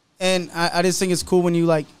 And I just think it's cool when you,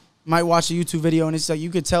 like, might watch a YouTube video and it's like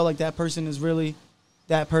you could tell, like, that person is really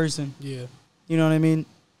that person. Yeah. You know what I mean?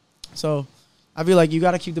 So I feel like you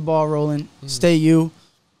got to keep the ball rolling, stay you.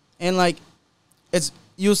 And, like,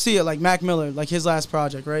 you'll see it, like Mac Miller, like his last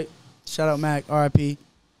project, right? Shout out Mac, R.I.P.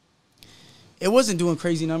 It wasn't doing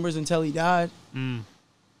crazy numbers until he died. And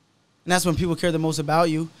that's when people care the most about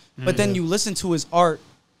you. But then you listen to his art,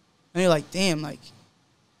 and you're like, damn, like,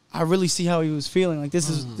 I really see how he was feeling. Like, this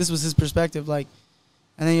was his perspective. Like,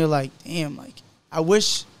 and then you're like, damn, like, I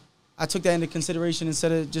wish I took that into consideration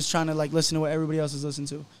instead of just trying to, like, listen to what everybody else is listening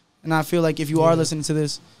to. And I feel like if you are listening to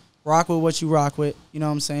this, rock with what you rock with. You know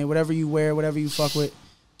what I'm saying? Whatever you wear, whatever you fuck with,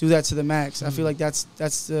 do that to the max. I feel like that's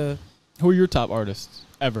the... Who are your top artists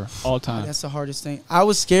ever, all time? That's the hardest thing. I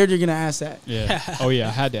was scared you're going to ask that. Yeah. Oh, yeah,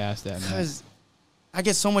 I had to ask that, man. Because I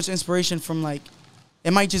get so much inspiration from, like,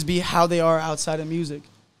 it might just be how they are outside of music.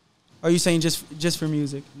 Or are you saying just for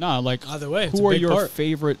music? Nah, like, either way, who are your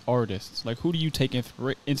favorite artists? Like, who do you take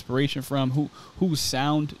inspiration from? Whose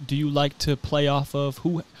sound do you like to play off of?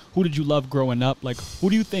 Who did you love growing up? Like, who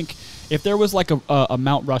do you think, if there was like a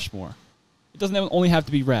Mount Rushmore, it doesn't only have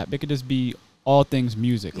to be rap. It could just be all things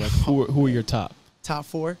music. Like, who are your top? Top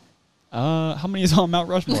 4? How many is on Mount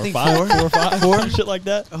Rushmore? I think 5, 4 or 5, 4, shit like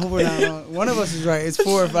that. I hope we're not wrong. One of us is right. It's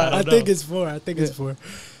 4 or 5. I think it's 4. It's 4.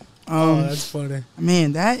 Oh, that's funny.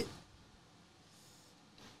 Man, that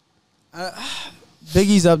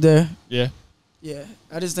Biggie's up there. Yeah. Yeah,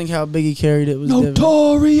 I just think how Biggie carried it was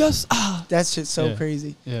Notorious. That shit's so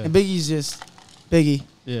crazy. Yeah. And Biggie's just Biggie.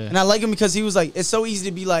 Yeah. And I like him because he was like, it's so easy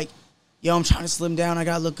to be like, yo, I'm trying to slim down. I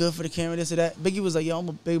gotta look good for the camera, this or that. Biggie was like, yo, I'm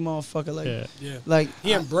a big motherfucker. Like, like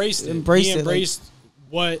he embraced it. He embraced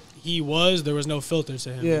what he was. There was no filter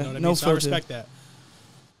to him. Yeah, you know what I mean? no So filter. I respect that.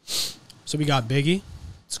 So we got Biggie.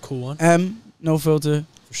 It's a cool one. M, no filter.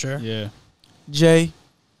 For sure. Yeah. J,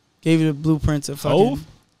 gave you the blueprint to fucking. Hove?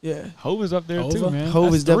 Yeah. Hove is up there too, man. Hove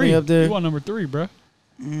That's is definitely 3. up there. You on number 3, bro.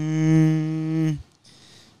 And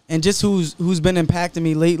just who's been impacting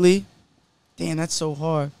me lately. Damn, that's so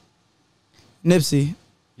hard. Nipsey.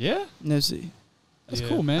 Yeah? Nipsey. That's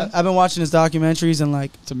cool, man. I've been watching his documentaries and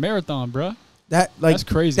like It's a marathon, bro. that. Like That's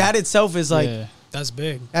crazy. That itself is like That's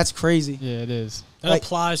big. that's crazy. Yeah, it is. That Like-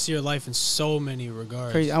 applies to your life in so many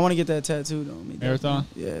regards. Crazy. I want to get that tattooed on me. Marathon?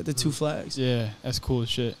 Yeah, the 2 flags. Yeah, that's cool as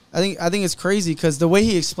shit. I think it's crazy because the way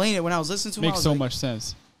he explained it when I was listening to him, I Makes was so like, much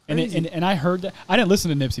sense. crazy. And I heard that. I didn't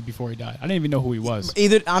listen to Nipsey before he died. I didn't even know who he was.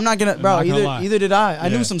 I'm not gonna, bro. not gonna lie. Either did I. I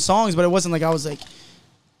Yeah. knew some songs, but it wasn't like I was like.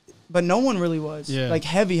 But no one really was. Yeah. Like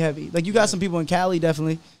heavy. Like you got some people in Cali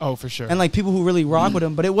definitely, Oh, for sure. and like people who really rock with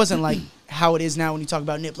him. But it wasn't like how it is now when you talk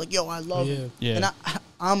about Nip. Like yo, I love him. Yeah.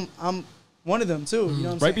 And I'm one of them too. You know what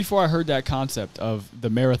I'm right saying? before I heard that concept of the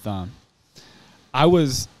marathon, I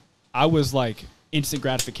was like instant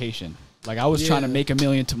gratification. Like I was trying to make $1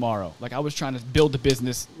 million tomorrow. Like I was trying to build a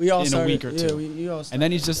business in a week or two. We all And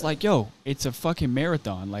then he's just like, "Yo, it's a fucking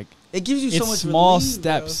marathon. Like it gives you it's so much small relief,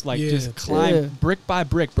 steps. bro. Like Yeah. just climb Yeah. brick by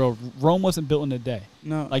brick, bro. Rome wasn't built in a day.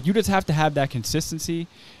 No. Like you just have to have that consistency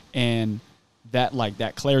and that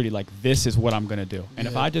clarity. Like this is what I'm gonna do. And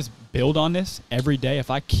if I just build on this every day,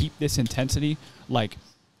 if I keep this intensity, like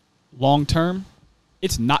long term,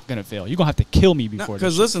 it's not gonna fail. You're gonna have to kill me before.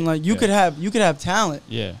 Because listen, like you could have talent,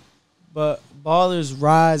 Yeah. but ballers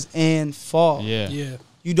rise and fall. Yeah. Yeah.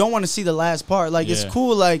 You don't want to see the last part. Like it's Yeah.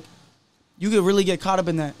 cool. Like you could really get caught up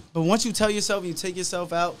in that. But once you tell yourself, you take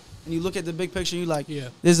yourself out, and you look at the big picture, you like, Yeah.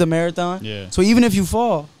 this is a marathon. Yeah. So even if you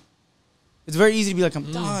fall, it's very easy to be like,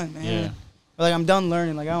 I'm done, man. Yeah. Or like I'm done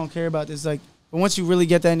learning. Like I don't care about this. Like, but once you really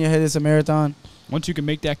get that in your head, it's a marathon. Once you can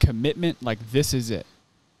make that commitment, like this is it.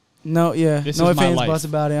 No, yeah, This no is my ifs, life. buts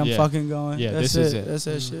about it. I'm Yeah. fucking going. Yeah, That's this is it. That's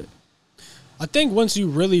that shit. I think once you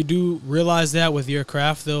really do realize that with your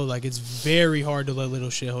craft, though, like it's very hard to let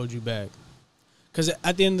little shit hold you back. Because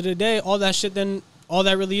at the end of the day, all that shit, then all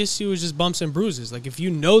that really is to you is just bumps and bruises. Like if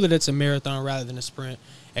you know that it's a marathon rather than a sprint,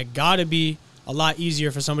 it gotta be a lot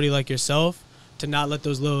easier for somebody like yourself to not let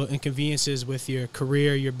those little inconveniences with your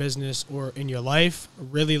career, your business, or in your life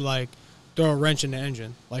really like throw a wrench in the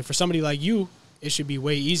engine. Like for somebody like you, it should be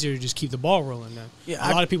way easier to just keep the ball rolling. Then Yeah,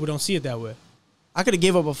 a lot of people don't see it that way. I could have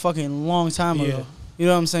gave up a fucking long time Yeah. ago. You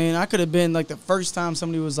know what I'm saying? I could have been like the first time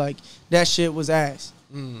somebody was like, that shit was ass.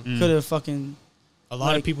 Could have fucking, A lot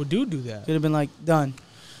Like- of people do that. could have been like, done.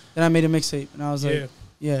 Then I made a mixtape, and I was Yeah. like,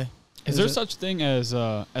 yeah. Is there such thing as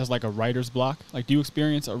like a writer's block? Like, do you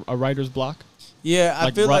experience a writer's block? Yeah, I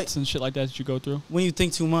Like feel like ruts and shit like that you go through? when you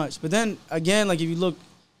think too much. But then again, like if you look,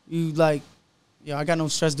 you like, yeah, I got no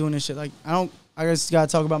stress doing this shit. Like I just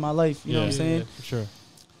gotta talk about my life. You know what I'm saying? For sure.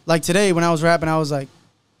 Like today when I was rapping, I was like,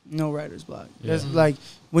 no writer's block. Yeah. That's like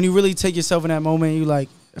when you really take yourself in that moment, you like,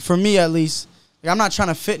 for me at least, like I'm not trying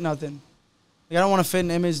to fit nothing. Like I don't want to fit an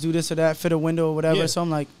image, do this or that, fit a window or whatever. Yeah. So I'm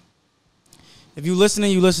like, If you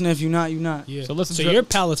listening, you listening. If you not, you not. Yeah. So your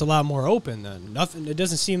palette's a lot more open then. Nothing. It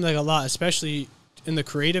doesn't seem like a lot, especially in the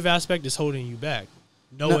creative aspect, is holding you back.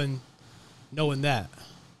 Knowing that.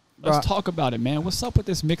 Let's talk about it, man. What's up with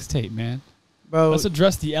this mixtape, man? Bro, let's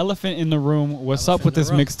address the elephant in the room. What's up with this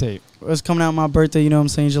mixtape? It's coming out on my birthday, you know what I'm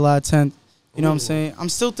saying, July 10th. You know what I'm saying? I'm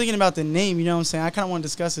still thinking about the name, you know what I'm saying? I kind of want to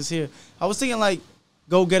discuss this here. I was thinking, like,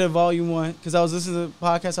 Go Get It Volume 1, because I was listening to the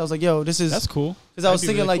podcast. I was like, yo, this is... That's cool. Because I was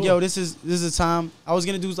thinking, really like, cool. Yo, this is a time. I was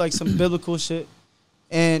going to do, like, some biblical shit.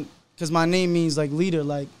 And because my name means, like, leader.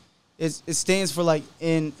 Like, it stands for, like,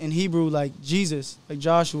 in Hebrew, like, Jesus, like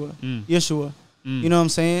Joshua, Yeshua. You know what I'm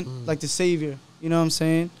saying? Like, the Savior. You know what I'm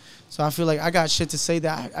saying? So I feel like I got shit to say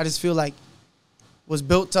that I just feel like was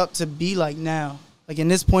built up to be like now. Like in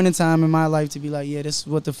this point in time in my life to be like, yeah, this is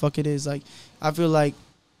what the fuck it is. Like I feel like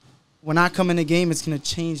when I come in the game, it's going to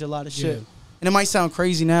change a lot of shit. And it might sound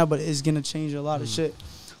crazy now, but it's going to change a lot of shit.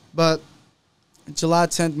 But July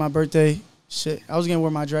 10th, my birthday, shit. I was going to wear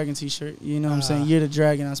my dragon t-shirt. You know what I'm saying? Year the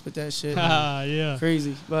Dragon, I spit that shit. Yeah.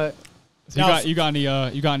 Crazy. But... So you got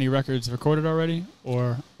any records recorded already,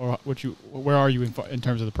 or where are you in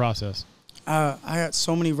terms of the process? I got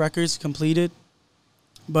so many records completed,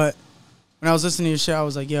 but when I was listening to your shit, I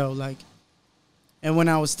was like, yo, like, and when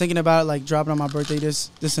I was thinking about it, like dropping on my birthday,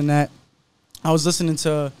 this and that, I was listening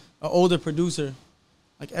to an older producer,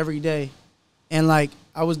 like every day, and like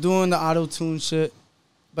I was doing the auto tune shit,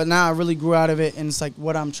 but now I really grew out of it, and it's like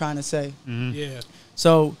what I'm trying to say. Mm-hmm. Yeah.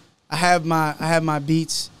 So I have my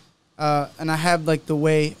beats. And I have like the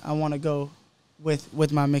way I want to go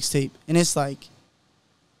with my mixtape, and it's like,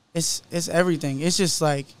 it's everything. It's just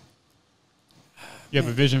like you have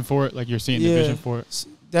a vision for it, like you're seeing the vision for it.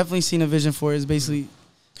 Definitely seeing a vision for it. Is basically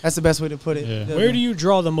that's the best way to put it. Yeah. Where do you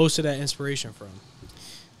draw the most of that inspiration from?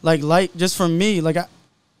 Like just from me, like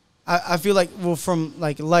I feel like from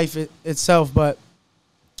like life itself, but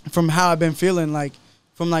from how I've been feeling, like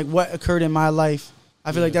from like what occurred in my life,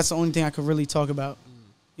 I feel like that's the only thing I could really talk about.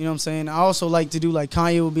 You know what I'm saying? I also like to do, like,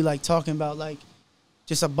 Kanye would be, like, talking about, like,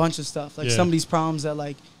 just a bunch of stuff. Like, some of these problems that,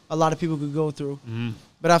 like, a lot of people could go through.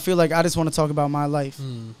 But I feel like I just want to talk about my life.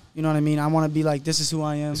 You know what I mean? I want to be like, this is who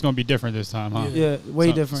I am. It's going to be different this time, huh? Yeah,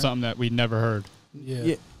 way different. Something that we'd never heard.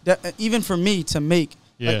 Yeah. Even for me to make.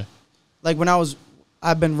 Yeah. Like when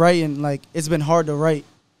I've been writing, like, it's been hard to write.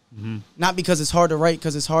 Not because it's hard to write,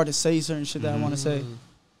 because it's hard to say certain shit that I want to say.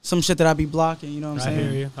 Some shit that I be blocking, you know what I'm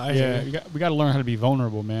saying? I hear you. We got to learn how to be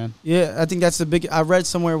vulnerable, man. Yeah, I think that's the big... I read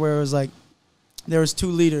somewhere where it was like, there was two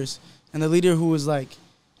leaders, and the leader who was like,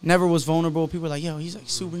 never was vulnerable, people were like, yo, he's like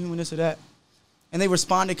superhuman, this or that. And they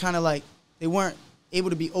responded kind of like, they weren't able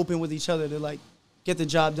to be open with each other to like, get the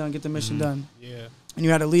job done, get the mission done. Yeah. And you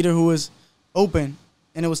had a leader who was open,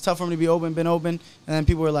 and it was tough for him to be open, and then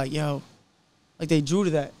people were like, yo, like they drew to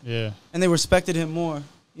that. Yeah. And they respected him more.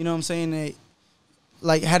 You know what I'm saying? They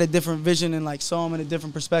like had a different vision and like saw him in a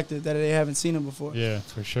different perspective that they haven't seen him before. Yeah,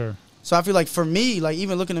 for sure. So I feel like for me, like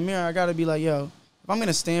even looking in the mirror, I gotta be like, yo, if I'm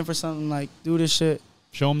gonna stand for something, like do this shit.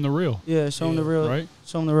 Show them the real. Yeah, show them the real. Right.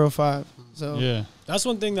 Show them the real 5. So yeah, that's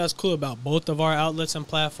one thing that's cool about both of our outlets and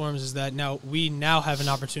platforms is that we now have an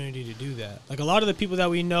opportunity to do that. Like a lot of the people that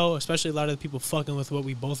we know, especially a lot of the people fucking with what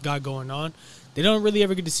we both got going on, they don't really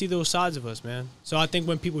ever get to see those sides of us, man. So I think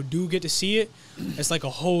when people do get to see it, it's like a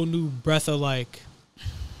whole new breath of like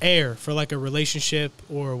air for like a relationship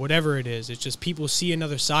or whatever it is. It's just people see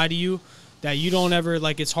another side of you that you don't ever,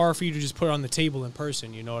 like, it's hard for you to just put on the table in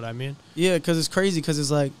person, you know what I mean? Yeah, because it's crazy, because it's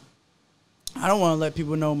like, I don't want to let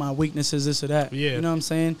people know my weaknesses, this or that. Yeah. You know what I'm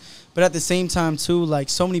saying? But at the same time, too, like,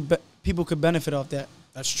 so many people could benefit off that.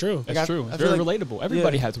 That's true. That's true. It's very relatable.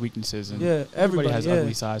 Everybody has weaknesses. And everybody has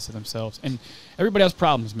ugly sides to themselves. And everybody has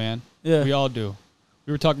problems, man. Yeah. We all do.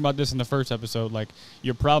 We were talking about this in the first episode. Like,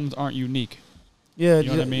 your problems aren't unique. Yeah, you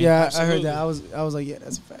know what I mean? Yeah, absolutely. I heard that. I was like, yeah,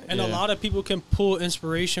 that's a fact. And a lot of people can pull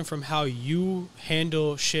inspiration from how you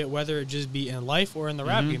handle shit, whether it just be in life or in the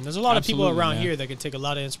rap game. There's a lot of people around here that can take a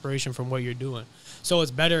lot of inspiration from what you're doing. So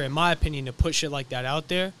it's better, in my opinion, to put shit like that out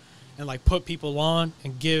there and like put people on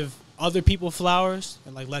and give other people flowers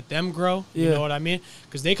and like let them grow. You know what I mean?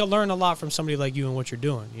 Because they can learn a lot from somebody like you and what you're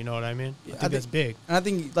doing. You know what I mean? I think that's big. And I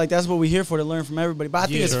think like that's what we're here for, to learn from everybody. But I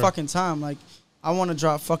think it's fucking time. Like, I want to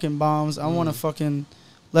drop fucking bombs. I want to fucking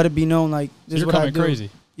let it be known, like, this is what I do. Crazy.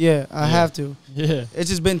 Yeah, I have to. Yeah. It's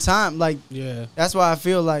just been time. Like, that's why I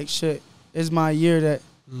feel like, shit, it's my year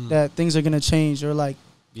that things are going to change, or, like,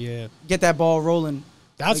 get that ball rolling.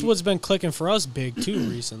 That's like, what's been clicking for us big, too,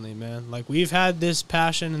 recently, man. Like, we've had this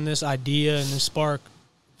passion and this idea and this spark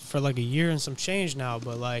for, like, a year and some change now,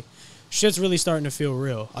 but, like, shit's really starting to feel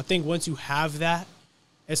real. I think once you have that,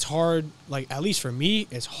 it's hard, like, at least for me,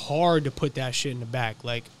 it's hard to put that shit in the back.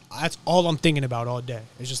 Like, that's all I'm thinking about all day.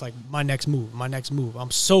 It's just like my next move.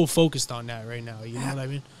 I'm so focused on that right now. You know what I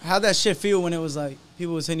mean? How'd that shit feel when it was like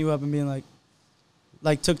people was hitting you up and being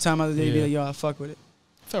like took time out of the day to be like, yo, I fuck with it?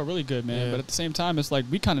 Felt really good, man. Yeah. But at the same time, it's like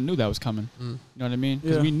we kind of knew that was coming. You know what I mean?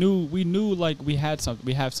 Because Yeah. we knew like we have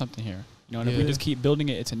something here. You know, and if we just keep building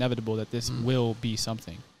it, it's inevitable that this will be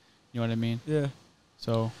something. You know what I mean? Yeah.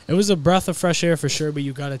 So it was a breath of fresh air for sure, but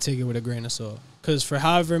you got to take it with a grain of salt. Because for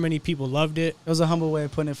however many people loved it, It was a humble way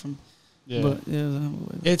of putting it from. yeah, But yeah, it was a humble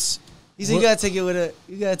way. it's You see, you gotta take it with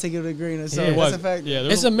a grain of salt. Yeah. That's a fact. Yeah,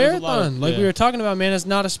 it's a marathon. Like we were talking about, man. It's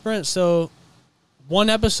not a sprint. So one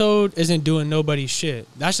episode isn't doing nobody's shit.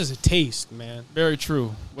 That's just a taste, man. very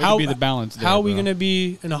true. Way How- to be the balance. There, How are we bro. gonna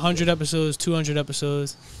be in 100 episodes, 200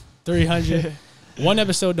 episodes, 300? One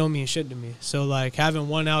episode don't mean shit to me. So like having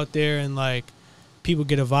one out there and like people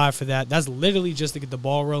get a vibe for that. That's literally just to get the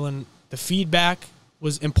ball rolling. The feedback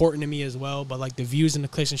was important to me as well, but like the views and the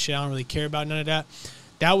clicks and shit, I don't really care about none of that.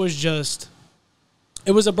 That was just,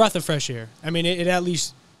 it was a breath of fresh air. I mean, it at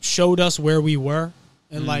least showed us where we were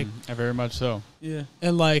and like, very much so. Yeah.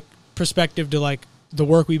 and like perspective to like the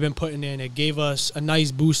work we've been putting in. It gave us a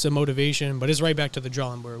nice boost of motivation, but it's right back to the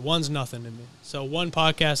drawing board. One's nothing to me. So one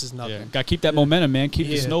podcast is nothing. Yeah, gotta keep that momentum, man. Keep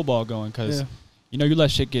the Yeah. snowball going, because you know you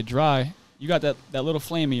let shit get dry. You got that little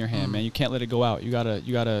flame in your hand, man. You can't let it go out. You gotta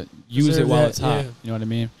use Preserve it while that, it's hot. yeah. You know what I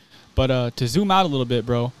mean? But to zoom out a little bit,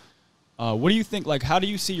 bro. What do you think? Like, how do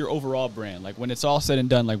you see your overall brand? Like, when it's all said and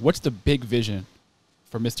done, like, what's the big vision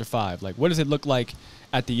for Mr. Five? Like, what does it look like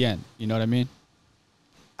at the end? You know what I mean?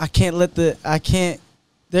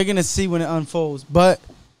 They're gonna see when it unfolds, but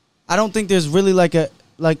I don't think there's really like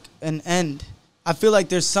an end. I feel like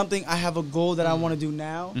there's something. I have a goal that I want to do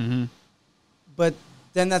now, but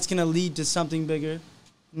then that's gonna lead to something bigger,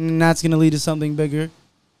 and that's gonna lead to something bigger,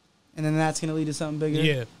 and then that's gonna lead to something bigger.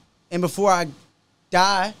 Yeah. And before I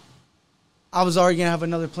die, I was already gonna have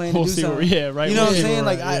another plan We'll to do see where- something. yeah, right. You know We'll what I'm see saying?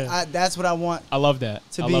 where Like we're at, I that's what I want. I love that.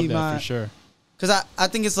 To I be love that my- for sure. Cause I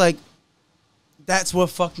think it's like that's what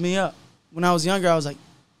fucked me up. When I was younger, I was like,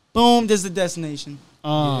 boom, there's the destination.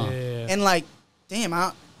 Yeah. And like, damn,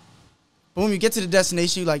 boom, you get to the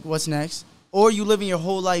destination, you like, what's next? Or you living your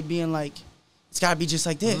whole life being like, it's gotta be just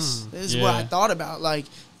like this. This is what I Yeah. thought about. Like,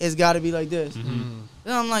 it's gotta be like this. Mm.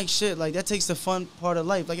 Then I'm like, shit, like that takes the fun part of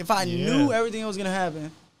life. Like if I Yeah. knew everything was gonna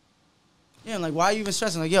happen, yeah, like why are you even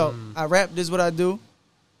stressing? Like, yo, I rap, this is what I do.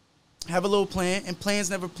 Have a little plan, and plans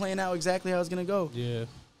never plan out exactly how it's gonna go. Yeah.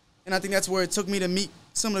 And I think that's where it took me to meet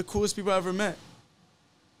some of the coolest people I ever met.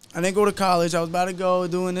 I didn't go to college. I was about to go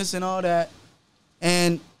doing this and all that.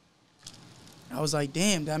 And I was like,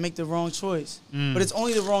 damn, did I make the wrong choice? But it's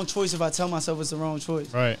only the wrong choice if I tell myself it's the wrong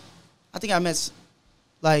choice. Right. I think I met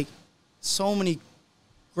like so many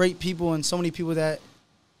great people and so many people that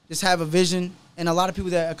just have a vision, and a lot of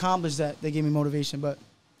people that accomplish that. They gave me motivation, but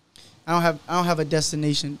I don't have a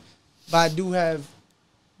destination. But I do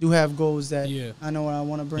have goals that I know what I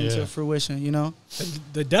want to bring to fruition, you know?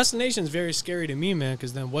 The destination is very scary to me, man,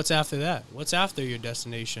 because then what's after that? What's after your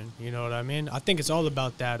destination? You know what I mean? I think it's all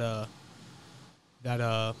about that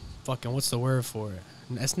fucking, what's the word for it?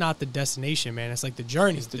 It's not the destination, man. It's like the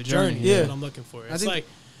journey. It's the journey. Yeah. That's what I'm looking for. It's like,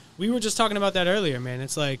 we were just talking about that earlier, man.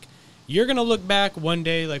 It's like, you're going to look back one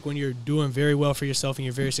day, like when you're doing very well for yourself and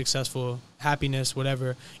you're very successful, happiness,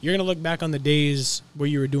 whatever. You're going to look back on the days where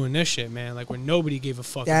you were doing this shit, man, like when nobody gave a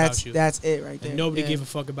fuck about you. That's it right there. And nobody gave a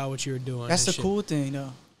fuck about what you were doing. That's the and shit. cool thing,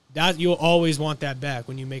 though. That you'll always want that back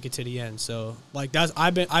when you make it to the end. So like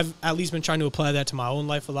I've at least been trying to apply that to my own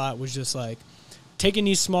life a lot, was just like taking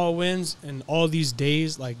these small wins and all these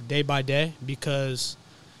days, like day by day, because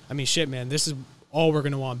I mean shit, man, this is all we're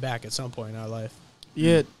gonna want back at some point in our life.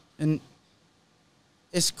 Yeah, and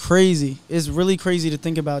it's crazy. It's really crazy to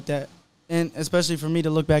think about that. And especially for me to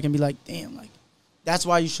look back and be like, damn, like that's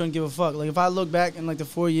why you shouldn't give a fuck. Like if I look back in like the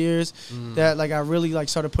 4 years that like I really like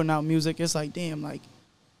started putting out music, it's like, damn, like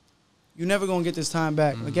you're never gonna get this time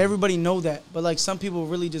back. Like everybody know that, but like some people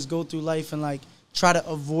really just go through life and like try to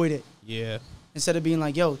avoid it. Yeah. Instead of being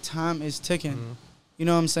like, yo, time is ticking. You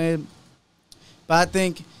know what I'm saying? But I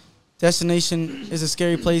think destination is a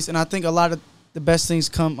scary place, and I think a lot of the best things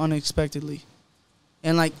come unexpectedly.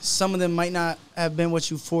 And like some of them might not have been what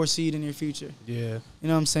you foreseed in your future. Yeah. You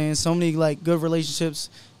know what I'm saying? So many like good relationships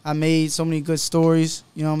I made, so many good stories.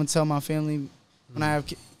 You know, I'm gonna tell my family when I have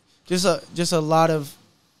just a lot of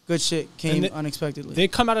good shit came unexpectedly. They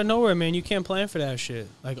come out of nowhere, man. You can't plan for that shit.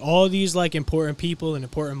 Like all these like important people and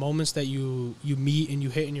important moments that you meet and you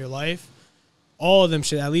hit in your life, all of them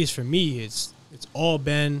shit, at least for me, it's all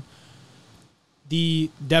been the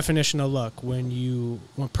definition of luck when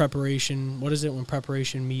preparation, what is it? When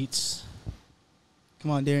preparation meets.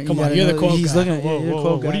 Come on, Darren. Come on, you're the quote He's guy. looking at Whoa, you're the whoa,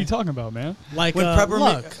 quote guy. what are you talking about, man? Like When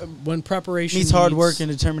luck. When preparation meets hard work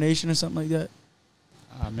and determination or something like that.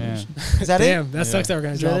 Ah, man. Is that Damn, it? that sucks that we're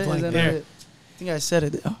going to Is draw that a it? blank Is that there. it? I think I said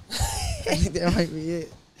it. I think that might be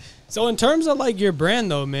it. So in terms of like your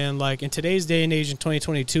brand though, man, like in today's day and age in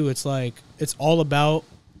 2022, it's like it's all about,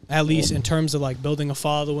 at least in terms of like building a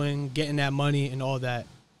following, getting that money and all that.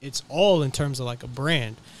 It's all in terms of like a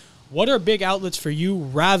brand. What are big outlets for you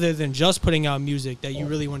rather than just putting out music that you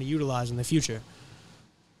really want to utilize in the future?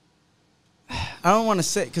 I don't want to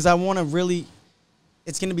say because I want to really.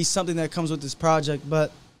 It's going to be something that comes with this project,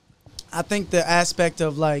 but I think the aspect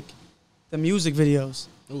of like the music videos.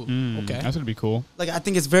 Ooh, Okay. That's going to be cool. Like I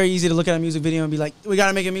think it's very easy to look at a music video and be like, we got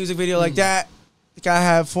to make a music video like that. Like I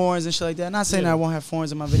have foreigns and shit like that. Not saying I won't have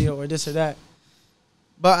foreigns in my video or this or that.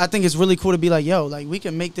 But I think it's really cool to be like, yo, like we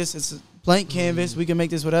can make this. It's a blank canvas. We can make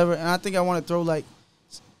this whatever. And I think I want to throw like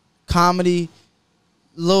comedy,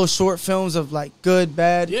 little short films of like good,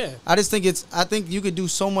 bad. Yeah. I think you could do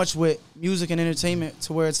so much with music and entertainment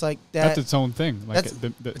to where it's like that. That's its own thing. Like That's-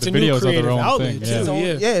 the it's a new videos are creative their own outlet, thing. too. Yeah. its own,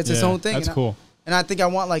 Yeah. it's its own thing. That's cool. And I think I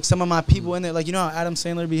want like some of my people in there. Like you know how Adam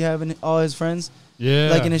Sandler be having all his friends. Yeah.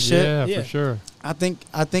 Like in his shit? Yeah, Yeah. for sure. I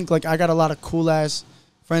think like I got a lot of cool ass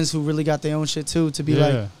friends who really got their own shit too. To be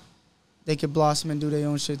like they could blossom and do their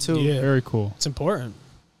own shit too. Yeah. Very cool. It's important.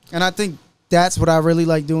 And I think that's what I really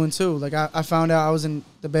like doing too. Like I found out I was in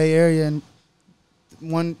the Bay Area and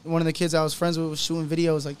one of the kids I was friends with was shooting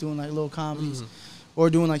videos, like doing like little comedies or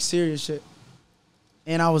doing like serious shit.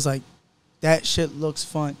 And I was like, that shit looks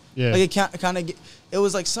fun. Yeah. Like it kind of it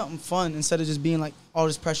was like something fun instead of just being like all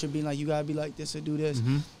this pressure, being like you gotta be like this or do this.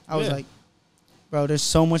 Mhm. I was Yeah. like, bro, there's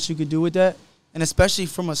so much you could do with that, and especially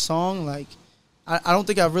from a song like. I don't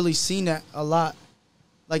think I've really seen that a lot.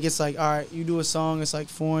 Like, it's like, all right, you do a song, it's like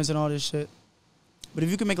foreigns and all this shit. But if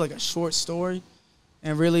you can make, like, a short story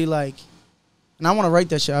and really, like... And I want to write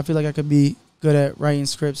that shit. I feel like I could be good at writing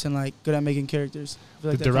scripts and, like, good at making characters. I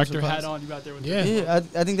feel like The that comes director with hat process. on, you out there with Yeah. Yeah,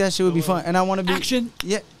 I think that shit would be fun. And I want to be... action.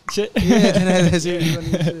 Yeah. Shit. Yeah, that's really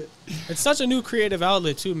funny as shit. It's such a new creative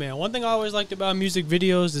outlet too, man. One thing I always liked about music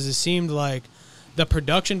videos is it seemed like the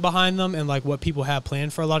production behind them and like what people have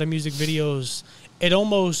planned for a lot of music videos, it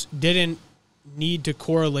almost didn't need to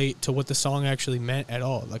correlate to what the song actually meant at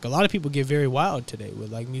all. Like a lot of people get very wild today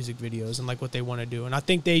with like music videos and like what they want to do. And I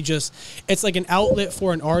think it's like an outlet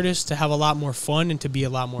for an artist to have a lot more fun and to be a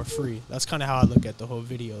lot more free. That's kind of how I look at the whole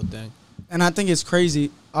video thing. And I think it's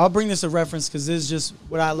crazy. I'll bring this a reference because this is just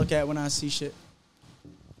what I look at when I see shit.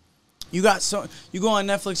 You go on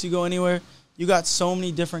Netflix, you go anywhere, you got so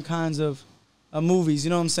many different kinds of movies, you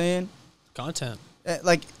know what I'm saying? Content.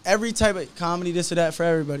 Like every type of comedy, this or that for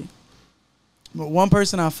everybody. But one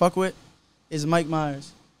person I fuck with is Mike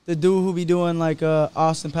Myers, the dude who be doing like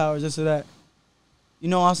Austin Powers, this or that. You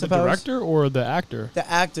know Austin The Powers? director or the actor? The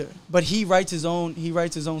actor, but he writes his own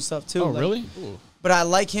stuff too. Oh, like, really? But I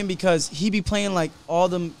like him because he be playing like all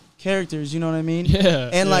them characters. You know what I mean? Yeah.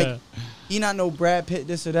 And yeah. like he not no Brad Pitt,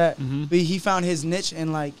 this or that, Mhm. but he found his niche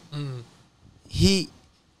and like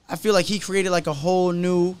I feel like he created like a whole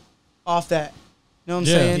new off that. You know what I'm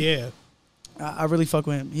saying? Yeah. I really fuck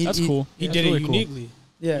with him. That's cool. He Yeah, did that's it really cool. uniquely.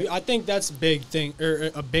 Yeah. I think that's a big thing,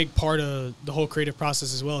 or a big part of the whole creative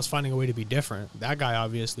process as well, is finding a way to be different. That guy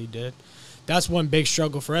obviously did. That's one big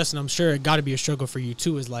struggle for us, and I'm sure it got to be a struggle for you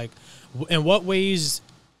too, is like, in what ways,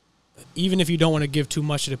 even if you don't want to give too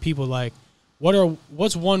much to the people, like,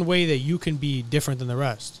 what's one way that you can be different than the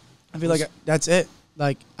rest? I feel like that's it.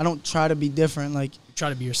 Like I don't try to be different. Like Try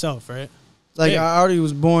to be yourself, right? I already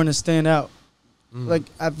was born to stand out. Like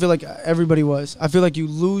I feel like everybody was. I feel like you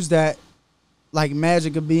lose that like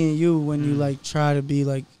magic of being you when you like try to be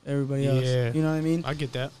like everybody else. Yeah. You know what I mean? I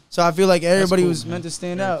get that. So I feel like everybody cool, was man. meant to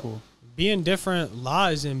stand Very out. cool. Being different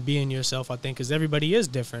lies in being yourself, I think, because everybody is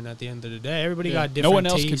different at the end of the day. Everybody Yeah. got different No one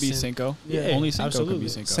else could tastes be and- Cinco. Yeah, Only Cinco could absolutely. be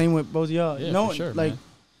Cinco. Same with both y'all. Yeah, no for sure, like man.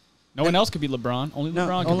 No one else could be LeBron. Only no,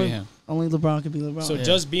 LeBron could only, be him. only LeBron could be LeBron. So Yeah.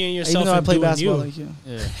 just being yourself even though I and play doing basketball you. like you.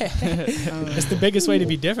 Yeah. It's the biggest way to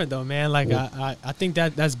be different, though, man. Like, I think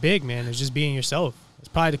that's big, man. It's just being yourself. It's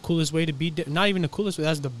probably the coolest way to be not even the coolest way.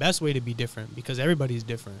 That's the best way to be different because everybody's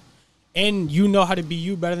different. And you know how to be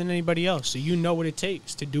you better than anybody else. So you know what it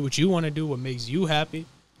takes to do what you want to do, what makes you happy,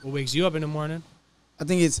 what wakes you up in the morning. I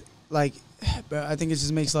think it's like, bro, I think it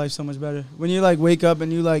just makes life so much better when you like wake up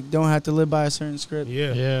and you like don't have to live by a certain script.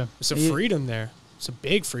 Yeah. Yeah. It's a Yeah. freedom there. It's a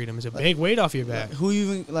big freedom. It's a big weight off your back. Like,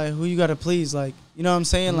 who you gotta please? Like, you know what I'm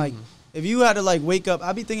saying? Like, if you had to like wake up,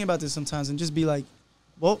 I be thinking about this sometimes and just be like,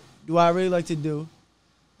 what do I really like to do?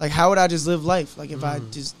 Like, how would I just live life? Like, if I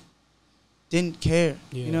just didn't care.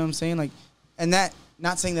 Yeah. You know what I'm saying? Like, and that,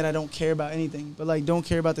 not saying that I don't care about anything, but, like, don't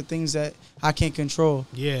care about the things that I can't control.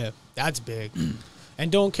 Yeah, that's big.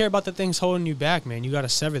 And don't care about the things holding you back, man. You got to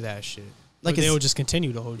sever that shit. Like, they will just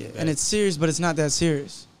continue to hold you back. And it's serious, but it's not that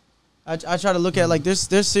serious. I try to look at, like,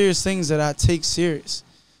 there's serious things that I take serious.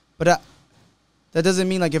 But that doesn't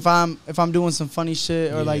mean, like, if I'm doing some funny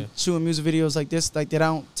shit or, like, shooting music videos like this, like, that I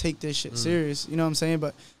don't take this shit serious. You know what I'm saying?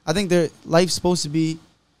 But I think life's supposed to be,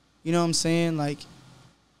 you know what I'm saying, like,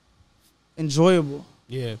 enjoyable.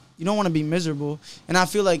 Yeah. You don't want to be miserable. And I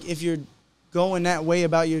feel like if you're going that way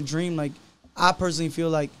about your dream, like, I personally feel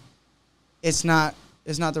like it's not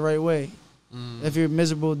the right way. If you're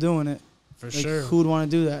miserable doing it. For like, sure. Who would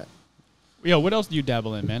want to do that? Yo, what else do you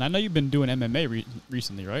dabble in, man? I know you've been doing MMA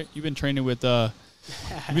recently, right? You've been training with Rick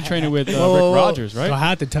Rogers, right? So I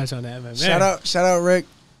had to touch on the MMA. Shout out Rick.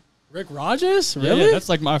 Rick Rogers? Really? Yeah, that's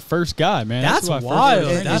like my first guy, man. That's who I first wild.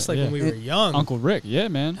 started That's like training. when we were young. Uncle Rick, yeah,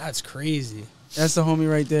 man. That's crazy. That's the homie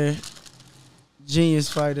right there. Genius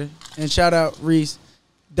fighter. And shout out Reese.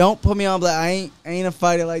 Don't put me on black. I ain't a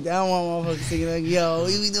fighter like that. I don't want motherfuckers thinking like, yo,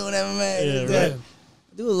 we be doing MMA. Yeah, right.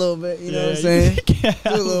 Do a little bit, you know what I'm saying? Do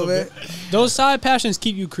a little bit. Those side passions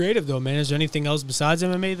keep you creative, though, man. Is there anything else besides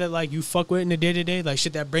MMA that, like, you fuck with in the day-to-day? Like,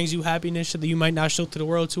 shit that brings you happiness, shit that you might not show to the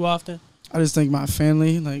world too often? I just think my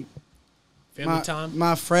family, like, Family time?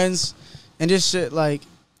 my friends, and just shit, like,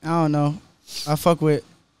 I don't know. I fuck with,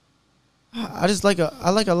 I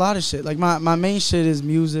like a lot of shit. Like, my main shit is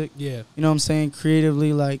music. Yeah. You know what I'm saying?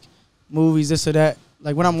 Creatively, like, movies, this or that.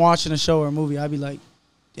 Like, when I'm watching a show or a movie, I'd be like,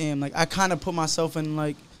 damn, like, I kind of put myself in,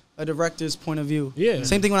 like, a director's point of view. Yeah.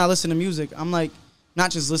 Same thing when I listen to music. I'm, like, not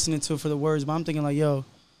just listening to it for the words, but I'm thinking, like, yo,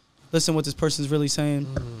 listen what this person's really saying.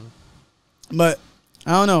 But,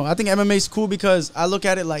 I don't know. I think MMA's cool because I look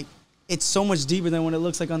at it like it's so much deeper than what it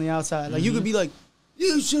looks like on the outside. Like, you could be like,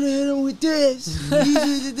 you should have hit him with this.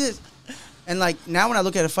 You did this. And, like, now when I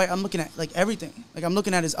look at a fight, I'm looking at, like, everything. Like, I'm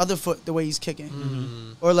looking at his other foot, the way he's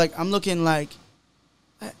kicking. Or, like, I'm looking, like,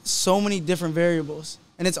 at so many different variables.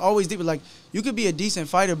 And it's always deeper. Like, you could be a decent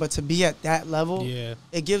fighter, but to be at that level,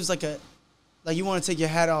 it gives, like, you want to take your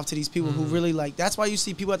hat off to these people who really, like, that's why you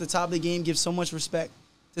see people at the top of the game give so much respect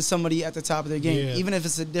to somebody at the top of their game, even if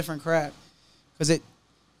it's a different craft. Because it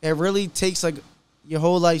really takes, like, your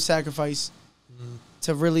whole life sacrifice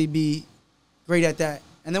to really be great at that.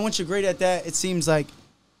 And then once you're great at that, it seems like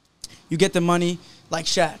you get the money, like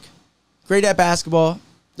Shaq. Great at basketball,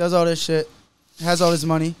 does all this shit, has all this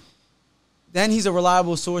money. Then he's a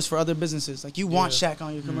reliable source for other businesses. Like, you want Shaq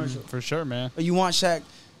on your commercial. For sure, man. Or you want Shaq.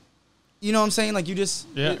 You know what I'm saying? Like, you just...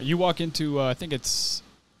 Yeah, you walk into, I think it's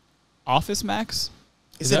Office Max.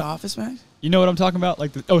 Is it Office Max? You know what I'm talking about?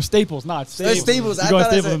 Like, Staples, not Staples. Staples. You go to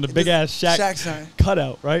Staples and the big-ass Shaq sign.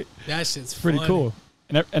 cutout, right? That shit's pretty funny. cool.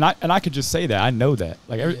 And I could just say that. I know that.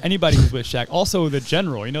 Like, anybody who's with Shaq. Also, the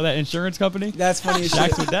General. You know that insurance company? That's funny as shit.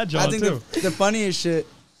 Shaq's with that John, I think too. the funniest shit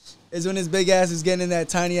is when his big ass is getting in that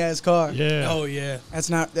tiny ass car. Yeah. Oh, yeah.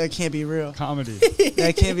 That can't be real. Comedy.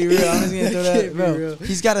 That can't be real. I'm just gonna throw that, bro. real.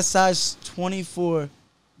 He's got a size 24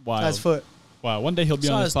 size foot. Wow. One day he'll be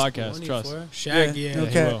on this Size podcast. 24. Trust. Shaq, Yeah. yeah.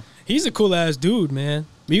 Okay. He will. He's a cool-ass dude, man.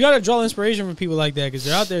 But you got to draw inspiration from people like that because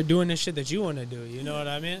they're out there doing this shit that you want to do. You know what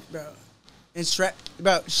I mean? Bro. And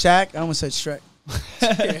Shaq, I almost said Shrek.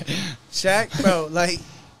 Shaq, bro, like,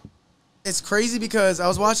 it's crazy because I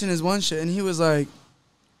was watching his one shit and he was like,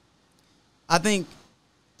 I think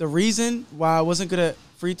the reason why I wasn't good at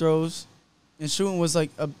free throws and shooting was,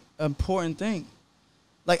 like, an important thing.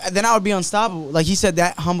 Like, then I would be unstoppable. Like, he said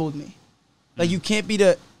that humbled me. Like, you can't be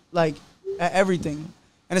at everything.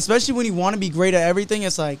 And especially when you want to be great at everything,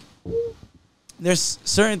 it's like, there's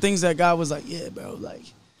certain things that God was like, yeah, bro, like,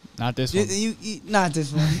 Not this one. not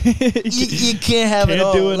this one. you can't have it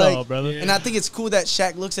all. Can't do it like, all, brother. And I think it's cool that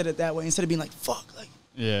Shaq looks at it that way instead of being like, fuck, like,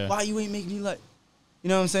 why you ain't making me like, you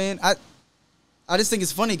know what I'm saying? I just think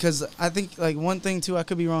it's funny because I think, like, one thing too, I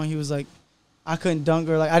could be wrong. He was like, I couldn't dunk,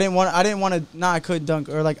 or like I didn't want to. Nah, I could dunk,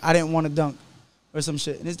 or like I didn't want to dunk, or some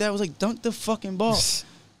shit. And his dad was like, dunk the fucking ball.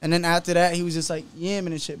 And then after that, he was just like yamming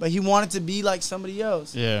and shit. But he wanted to be like somebody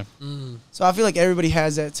else. Yeah. So I feel like everybody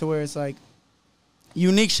has that to where it's like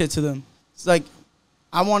unique shit to them. It's like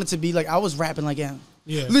I wanted to be like, I was rapping like him.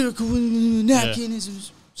 Yeah. Lyrical, napkin,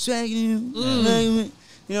 sagging. You know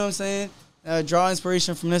what I'm saying? Draw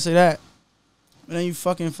inspiration from this or that. And then you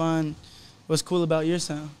fucking find what's cool about your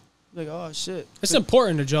sound. Like, oh, shit. It's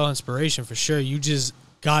important to draw inspiration for sure. You just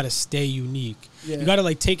got to stay unique. Yeah. You got to,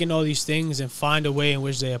 like, take in all these things and find a way in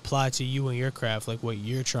which they apply to you and your craft, like what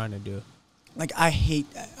you're trying to do. Like, I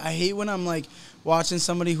hate that. I hate when I'm, like, watching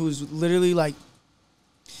somebody who's literally, like,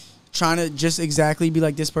 trying to just exactly be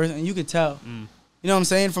like this person, and you could tell. You know what I'm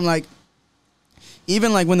saying? From like,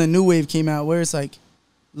 even like when the new wave came out, where it's like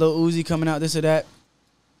Lil Uzi coming out, this or that.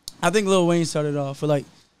 I think Lil Wayne started off with like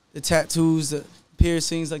the tattoos, the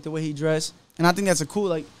piercings, like the way he dressed, and I think that's a cool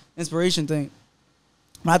like inspiration thing.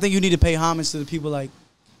 But I think you need to pay homage to the people like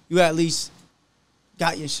you at least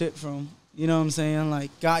got your shit from. You know what I'm saying?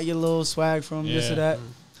 Like got your little swag from this or that.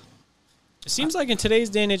 It seems like in today's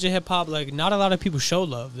day and age of hip hop, like not a lot of people show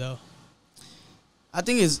love though. I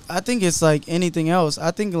think it's like anything else.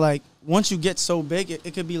 I think like once you get so big,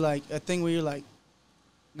 it could be like a thing where you're like,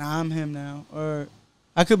 nah, I'm him now, or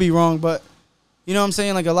I could be wrong, but you know what I'm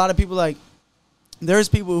saying? Like a lot of people like there's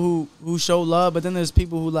people who show love, but then there's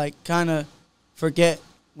people who like kind of forget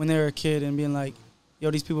when they're a kid and being like, yo,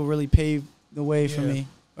 these people really paved the way for me,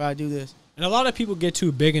 or I do this. And a lot of people get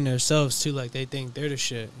too big in themselves too, like they think they're the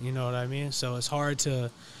shit. You know what I mean? So it's hard to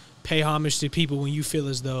pay homage to people when you feel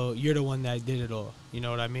as though you're the one that did it all. You know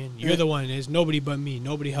what I mean? You're the one. There's nobody but me.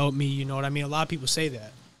 Nobody helped me. You know what I mean? A lot of people say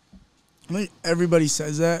that. I mean, everybody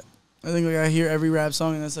says that. I think like I hear every rap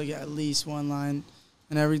song and that's like at least one line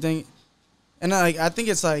and everything. And I think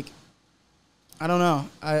it's like, I don't know.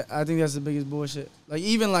 I think that's the biggest bullshit. Like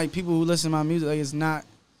even like people who listen to my music, like it's not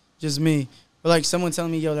just me. But like someone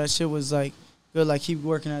telling me, yo, that shit was like good, like keep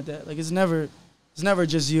working at that. Like it's never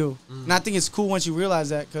just you. And I think it's cool once you realize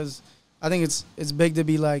that, because I think it's big to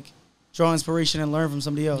be like draw inspiration and learn from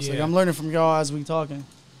somebody else. Like I'm learning from y'all as we talking.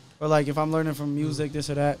 Or like if I'm learning from music,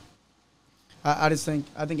 this or that. I think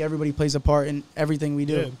everybody plays a part in everything we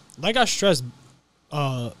do. Yeah. Like I stressed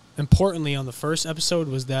importantly on the first episode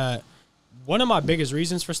was that one of my biggest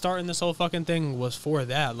reasons for starting this whole fucking thing was for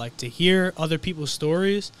that. Like to hear other people's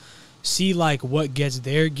stories, see like what gets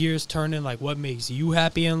their gears turning, like what makes you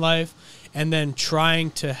happy in life, and then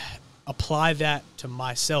trying to apply that to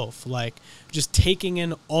myself. Like just taking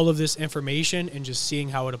in all of this information and just seeing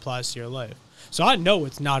how it applies to your life. So I know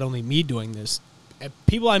it's not only me doing this.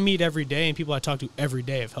 People I meet every day and people I talk to every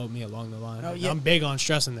day have helped me along the line. Oh, yeah. I'm big on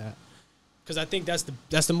stressing that, because I think that's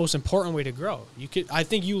the most important way to grow. I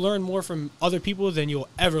think you learn more from other people than you'll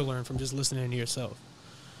ever learn from just listening to yourself.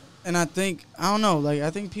 And I think, I don't know, like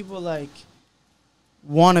I think people like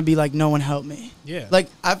want to be like, no one helped me. Yeah. Like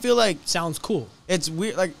I feel like sounds cool. It's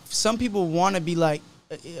weird. Like some people want to be like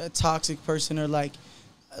a toxic person or like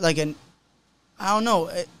an, I don't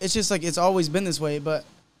know. It's just like it's always been this way, but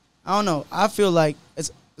I don't know. I feel like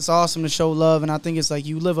it's awesome to show love, and I think it's like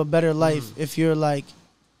you live a better life if you're like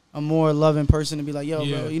a more loving person to be like, yo,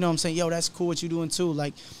 bro, you know what I'm saying? Yo, that's cool what you doing too.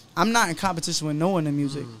 Like I'm not in competition with no one in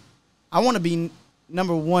music. I want to be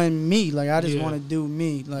number one me. Like I just want to do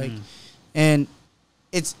me. Like and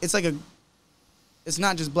it's like it's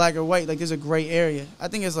not just black or white. Like there's a gray area. I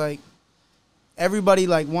think it's like everybody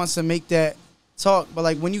like wants to make that talk, but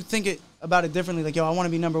like when you think about it differently, like yo, I want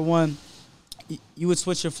to be number one, you would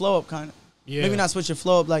switch your flow up kind of. Yeah. Maybe not switch your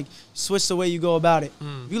flow up, like switch the way you go about it.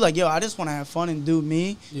 You like, yo, I just want to have fun and do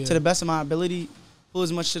me to the best of my ability, pull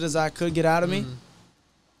as much shit as I could get out of me.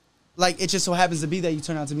 Like it just so happens to be that you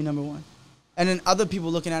turn out to be number one. And then other people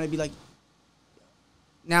looking at it be like,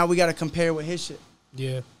 now we got to compare with his shit.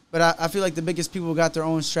 Yeah. But I feel like the biggest people got their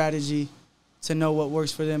own strategy to know what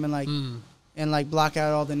works for them and like and like block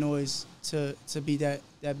out all the noise to be that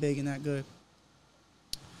big and that good.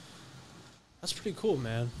 That's pretty cool,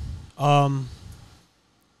 man.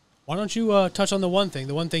 Why don't you touch on the one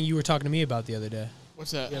thing you were talking to me about the other day?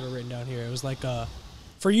 What's that? You have it written down here. It was like,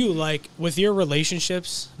 for you, like with your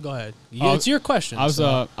relationships. Go ahead. It's your question. I was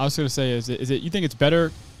gonna say, is it? You think it's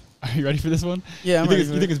better? Are you ready for this one? Yeah, I'm ready.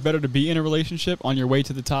 You think it's better to be in a relationship on your way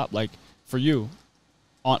to the top, like for you,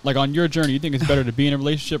 on your journey? You think it's better to be in a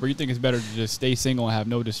relationship, or you think it's better to just stay single and have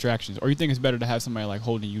no distractions, or you think it's better to have somebody like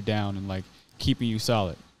holding you down and like keeping you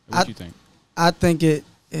solid? What do you think? I think it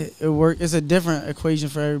works. It's a different equation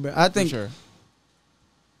for everybody. I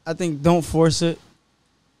think don't force it,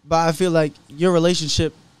 but I feel like your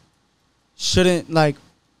relationship shouldn't like.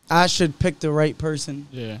 I should pick the right person.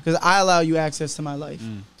 Yeah. Because I allow you access to my life.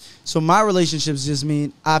 So my relationships just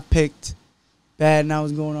mean I picked bad and I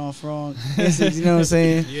was going off wrong. You know what I'm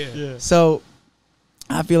saying? Yeah. So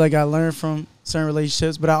I feel like I learned from certain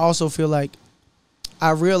relationships, but I also feel like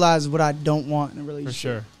I realize what I don't want in a relationship.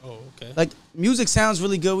 For sure. Oh, okay. Like music sounds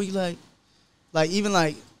really good. We like even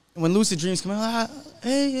like when Lucid Dreams come out,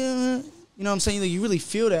 hey, you know what I'm saying? Like you really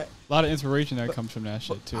feel that. A lot of inspiration that comes from that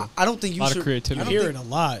shit too. I don't think you should. A lot of creativity. I hear it a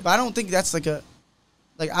lot. But I don't think that's like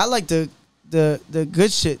I like the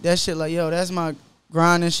good shit. That shit like, yo, that's my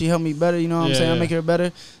grind and she helped me better. You know what I'm saying? I make her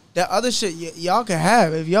better. That other shit y'all can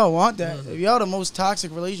have if y'all want that. If y'all the most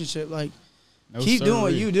toxic relationship, like keep doing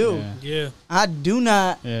what you do. Yeah. I do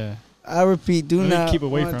not. Yeah. I repeat, do not keep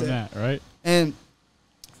away want from that, right? And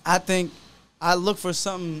I think I look for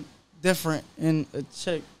something different in a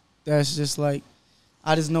chick that's just like,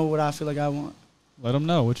 I just know what I feel like I want. Let them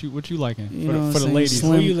know what you liking You for the ladies.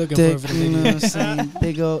 Slim What are you looking dick, for the you know what I'm ladies? saying?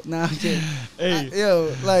 Big old, nah, I'm kidding. Hey.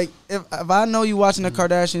 Yo, like, if I know you watching the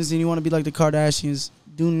Kardashians and you want to be like the Kardashians,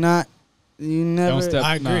 do not, you never. Don't step.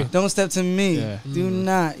 I agree. Don't step to me. Yeah. Do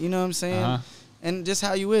not. You know what I'm saying? Uh-huh. And just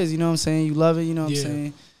how you is, you know what I'm saying? You love it, you know what Yeah. I'm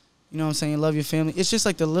saying? You know what I'm saying? You love your family. It's just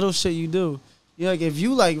like the little shit you do. You know, like if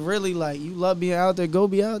you like really like you love being out there, go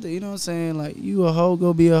be out there. You know what I'm saying? Like you a hoe,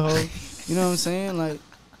 go be a hoe. You know what I'm saying? Like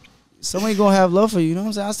somebody gonna have love for you. You know what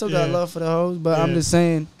I'm saying? I still got Yeah. love for the hoes, but I'm Yeah. just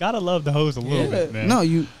saying. Gotta love the hoes a little Yeah, bit, man. no, I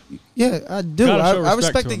do. Gotta show I respect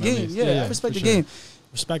respect to the 'em at game. least. Yeah, Yeah, I respect for the sure. game.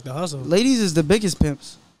 Respect the hustle. Ladies is the biggest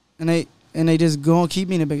pimps, and they just go and keep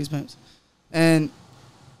being the biggest pimps, and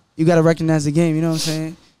you got to recognize the game. You know what I'm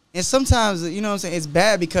saying? And sometimes, you know what I'm saying, it's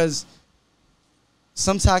bad because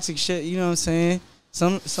some toxic shit. You know what I'm saying?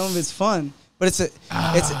 Some of it's fun, but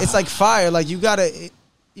it's like fire. Like you gotta.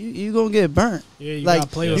 You gonna get burnt. Yeah, you like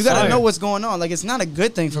gotta play with you gotta fire. know what's going on. Like it's not a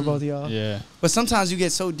good thing for both of y'all. Yeah. But sometimes you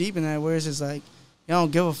get so deep in that where it's just like y'all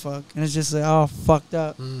don't give a fuck, and it's just like all fucked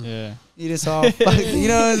up. Yeah. You just all fucked. You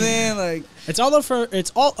know what I'm saying? Like It's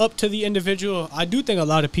all up to the individual. I do think a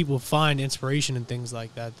lot of people find inspiration in things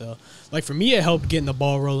like that, though. Like for me, it helped getting the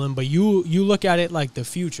ball rolling. But you look at it like the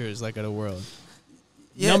futures, like of the world.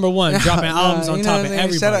 yeah. Number one, dropping albums on you know top what of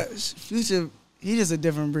I'm saying? everybody. Shout out, Future. He just a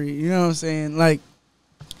different breed. You know what I'm saying? Like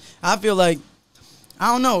I feel like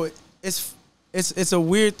I don't know. It's a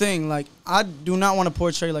weird thing. Like I do not want to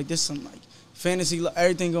portray like this some like fantasy.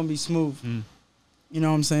 Everything gonna be smooth. You know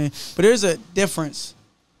what I'm saying? But there's a difference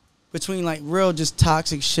between like real just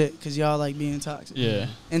toxic shit because y'all like being toxic. Yeah.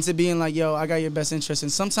 And to being like, yo, I got your best interest.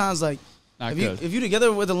 And sometimes like Not if good. you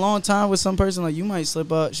together with a long time with some person, like you might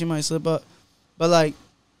slip up, she might slip up. But like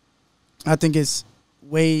I think it's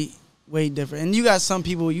way different. And you got some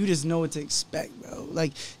people you just know what to expect, bro.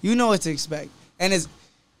 Like you know what to expect. And it's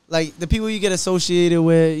like the people you get associated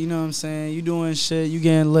with, you know what I'm saying? You doing shit, you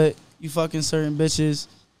getting lit, you fucking certain bitches.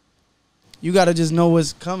 You gotta just know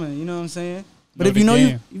what's coming, you know what I'm saying? But if you know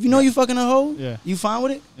you fucking a hoe, Yeah. you fine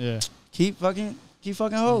with it? Yeah. Keep fucking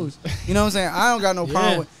hoes. You know what I'm saying? I don't got no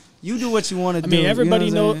problem Yeah. with you do what you want to I do. mean, everybody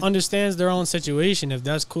you know what I'm saying? understands their own situation. If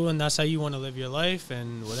that's cool and that's how you want to live your life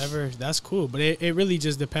and whatever, that's cool. But it really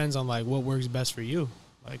just depends on like what works best for you.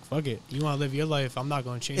 Like fuck it, you want to live your life. I'm not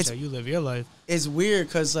going to change how you live your life. It's weird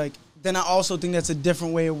because like then I also think that's a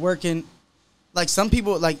different way of working. Like some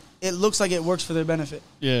people like it looks like it works for their benefit.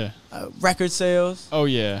 Yeah. Record sales, Oh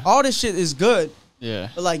yeah. all this shit is good. Yeah.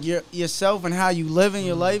 But like yourself and how you live in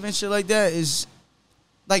your life and shit like that is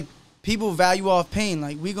like people value off pain.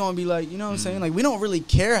 Like we gonna be like, you know what I'm saying? Like we don't really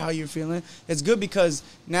care how you're feeling. It's good because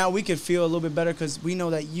now we could feel a little bit better because we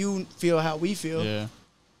know that you feel how we feel. Yeah.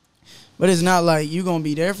 But it's not like you gonna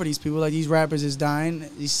be there for these people. Like these rappers is dying.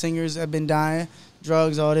 These singers have been dying.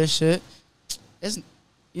 Drugs, all this shit. It's,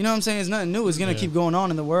 you know what I'm saying? It's nothing new. It's gonna keep going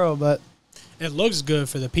on in the world, but It looks good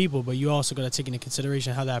for the people, but you also got to take into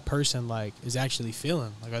consideration how that person like is actually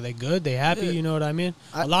feeling. Like, are they good? They happy? Yeah. You know what I mean?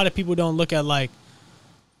 A lot of people don't look at like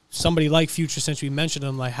somebody like Future, since we mentioned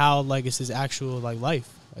him, like how like is his actual like life?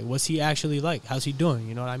 Like what's he actually like? How's he doing?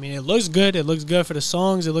 You know what I mean? It looks good. It looks good for the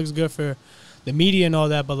songs. It looks good for the media and all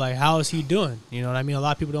that. But like, how is he doing? You know what I mean? A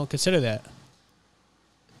lot of people don't consider that.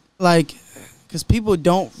 like, because people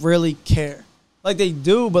don't really care. Like they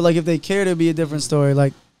do, but like if they cared, it'd be a different story.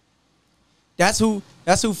 Like that's who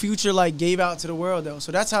Future like gave out to the world though.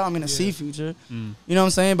 So that's how I'm gonna see Future. You know what I'm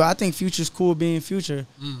saying? But I think Future's cool being Future.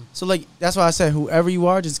 So like that's why I said whoever you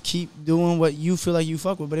are, just keep doing what you feel like you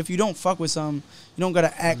fuck with. But if you don't fuck with something, you don't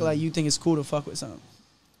gotta act like you think it's cool to fuck with something.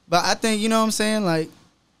 But I think, you know what I'm saying, like,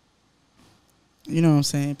 you know what I'm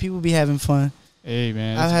saying, people be having fun. Hey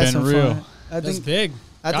man, I've had it's been some real. fun. That's big.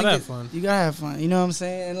 I Gotta think have fun. You gotta have fun. You know what I'm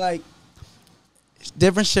saying? And like,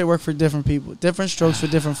 different shit work for different people. Different strokes for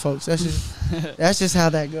different folks. That's just how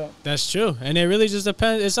that go. That's true, and it really just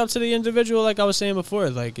depends. It's up to the individual, like I was saying before.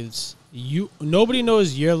 Like it's you. Nobody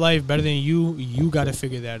knows your life better than you. You got to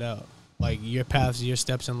figure that out. Like your paths, your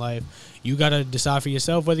steps in life. You got to decide for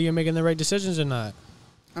yourself whether you're making the right decisions or not.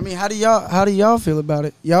 I mean, how do y'all feel about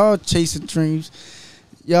it? Y'all chasing dreams.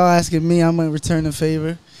 Y'all asking me, I'm gonna return the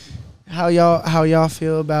favor. How y'all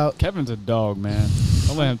feel about? Kevin's a dog, man.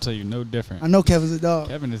 Don't let him tell you no different. I know Kevin's a dog.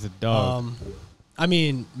 Kevin is a dog. I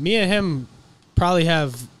mean, me and him probably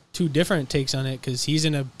have two different takes on it because he's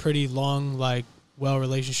in a pretty long, like, well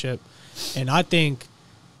relationship, and I think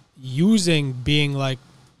using being like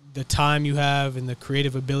the time you have and the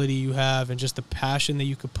creative ability you have and just the passion that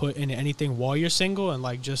you could put into anything while you're single, and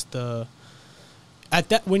like just in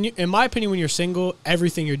my opinion, when you're single,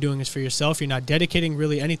 everything you're doing is for yourself. You're not dedicating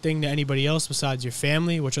really anything to anybody else besides your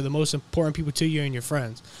family, which are the most important people to you, and your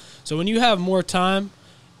friends. So when you have more time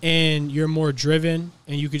and you're more driven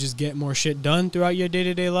and you could just get more shit done throughout your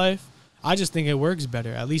day-to-day life, I just think it works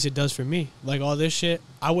better. At least it does for me. Like all this shit,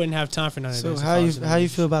 I wouldn't have time for none of this. So how you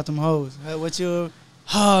feel about them hoes? What's your...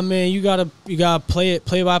 Oh man, you gotta play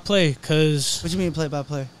by play. Cause what you mean play by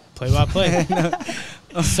play? Play by play.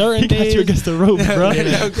 Certain days got you against the rope, bro.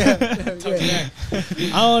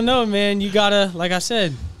 I don't know, man. You gotta, like I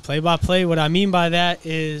said, play by play. What I mean by that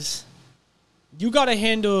is you gotta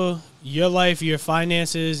handle your life, your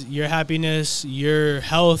finances, your happiness, your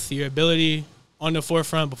health, your ability on the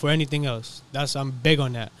forefront before anything else. I'm big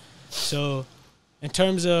on that. So in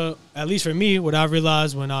terms of, at least for me, what I've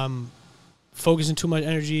realized when I'm focusing too much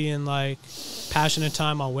energy and like passion and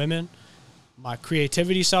time on women, my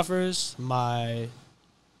creativity suffers, my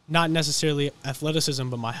not necessarily athleticism,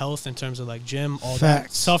 but my health in terms of like gym, all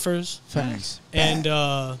that suffers. Facts. And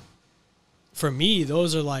for me,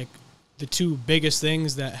 those are like the two biggest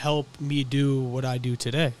things that help me do what I do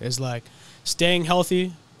today, is like staying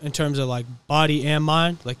healthy in terms of like body and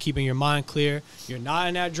mind, like keeping your mind clear. You're not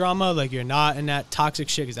in that drama, like you're not in that toxic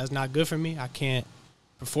shit, because that's not good for me. I can't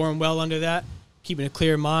perform well under that. Keeping a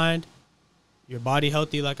clear mind, your body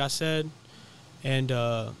healthy, like I said, and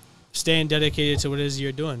staying dedicated to what it is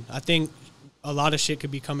you're doing. I think a lot of shit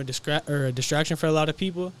could become a distraction for a lot of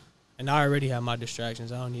people, and I already have my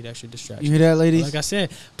distractions. I don't need extra distractions. You hear that, ladies? Like I said,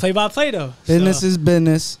 play by play though. Business is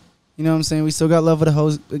business. You know what I'm saying? We still got love for the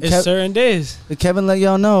hoes. It's certain days. But Kevin let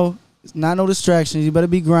y'all know, it's not no distractions. You better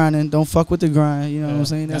be grinding. Don't fuck with the grind. You know what I'm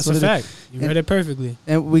saying? That's a fact. You read it perfectly.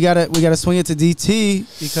 And we gotta swing it to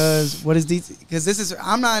DT, because what is DT? Because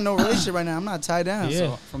I'm not in no relationship right now. I'm not tied down. Yeah.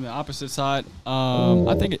 So from the opposite side,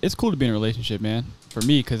 I think it's cool to be in a relationship, man. For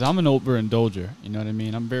me, because I'm an overindulger. You know what I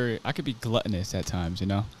mean? I could be gluttonous at times. You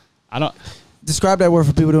know, I don't. Describe that word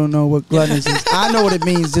for people who don't know what gluttonous is. I know what it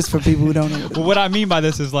means, just for people who don't know. Well, what I mean by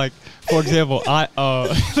this is like, for example, look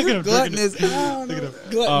at him. Gluttonous. Look at him.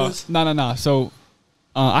 Gluttonous. No. So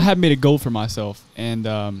I have made a goal for myself, and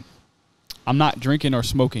I'm not drinking or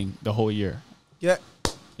smoking the whole year. Yeah.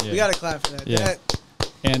 We gotta clap for that. Yeah.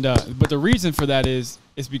 And but the reason for that is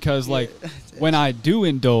because like when I do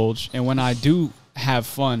indulge and when I do have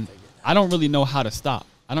fun, I don't really know how to stop.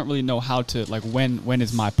 I don't really know how to, like, when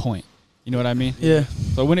is my point. You know what I mean? Yeah.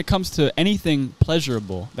 So when it comes to anything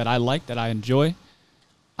pleasurable that I like, that I enjoy,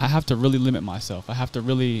 I have to really limit myself. I have to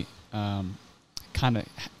really kind of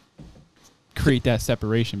create that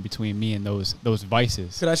separation between me and those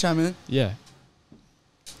vices. Could I chime in? Yeah.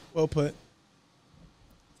 Well put.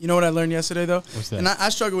 You know what I learned yesterday, though? What's that? And I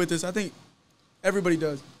struggle with this. I think everybody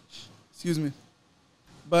does. Excuse me.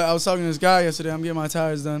 But I was talking to this guy yesterday. I'm getting my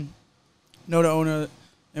tires done. Know the owner.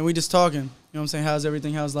 And we just talking. You know what I'm saying? How's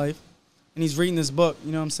everything? How's life? And he's reading this book,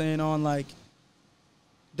 you know what I'm saying, on, like,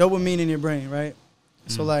 dopamine in your brain, right?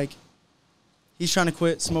 So, like, he's trying to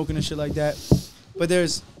quit smoking and shit like that. But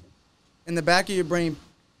there's, in the back of your brain,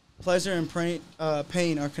 pleasure and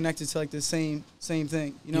pain are connected to, like, the same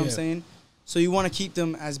thing. You know what I'm saying? So you want to keep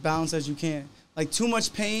them as balanced as you can. Like, too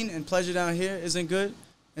much pain and pleasure down here isn't good,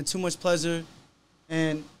 and too much pleasure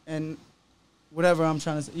and whatever I'm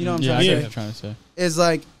trying to say. You know what I'm trying to say? Is,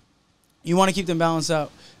 like, you want to keep them balanced out.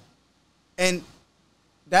 And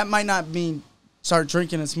that might not mean start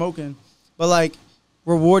drinking and smoking, but, like,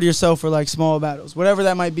 reward yourself for, like, small battles. Whatever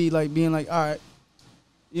that might be, like, being like, all right,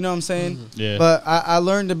 you know what I'm saying? Mm-hmm. Yeah. But I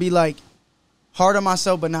learned to be, like, hard on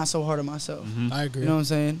myself, but not so hard on myself. Mm-hmm. I agree. You know what I'm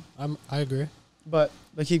saying? I agree. But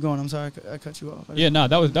keep going. I'm sorry I cut you off. Yeah, no,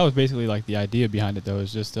 that was basically, like, the idea behind it, though,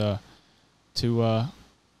 is just to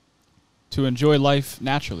enjoy life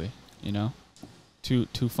naturally, you know? To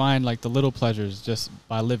find, like, the little pleasures just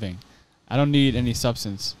by living. I don't need any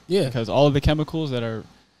substance. Yeah. Because all of the chemicals that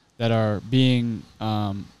are being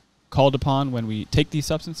called upon when we take these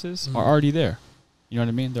substances are already there. You know what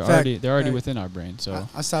I mean? They're already within our brain. So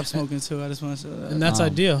I stopped smoking too. I just want to say that. And that's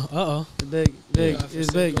ideal. It's big.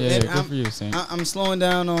 It's big. Yeah, good for you, Saint. I'm slowing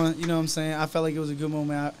down on. You know what I'm saying? I felt like it was a good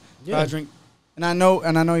moment. I drink, and I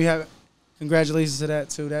know you have. Congratulations to that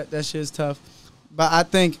too. That shit is tough, but I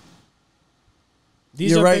think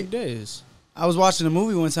these are big days. I was watching a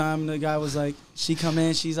movie one time, and the guy was like, she come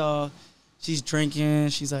in, she's drinking,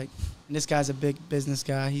 she's like, and this guy's a big business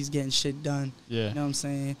guy, he's getting shit done. Yeah. You know what I'm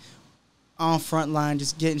saying? On front line,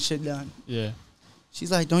 just getting shit done. Yeah.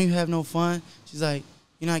 She's like, don't you have no fun? She's like,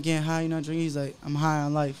 you're not getting high, you're not drinking. He's like, I'm high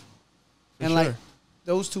on life. And like,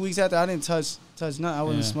 those 2 weeks after, I didn't touch touch nothing. I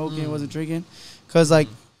wasn't smoking, wasn't drinking, cause like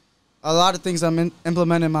a lot of things I'm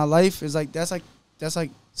implementing in my life is like that's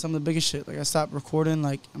like some of the biggest shit. Like I stopped recording.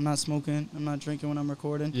 Like I'm not smoking. I'm not drinking when I'm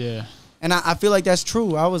recording. Yeah. And I feel like that's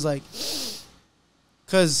true. I was like,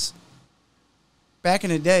 cause back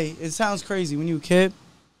in the day, it sounds crazy when you were a kid.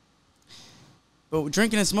 But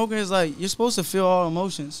drinking and smoking is like, you're supposed to feel all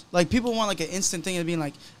emotions. Like, people want, like, an instant thing of being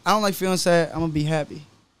like, I don't like feeling sad, I'm going to be happy.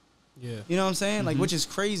 Yeah. You know what I'm saying? Like, which is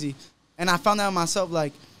crazy. And I found out myself,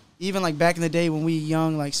 like, even, like, back in the day when we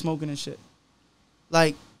young, like, smoking and shit.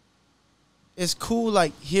 Like, it's cool,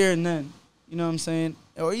 like, here and then. You know what I'm saying?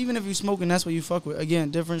 Or even if you smoking, that's what you fuck with.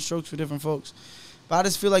 Again, different strokes for different folks. But I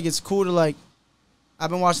just feel like it's cool to, like, I've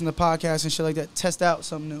been watching the podcast and shit like that, test out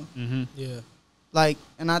something new. Mm-hmm. Yeah. Like,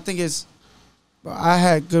 and I think it's, but I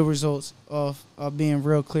had good results of being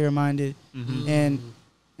real clear-minded and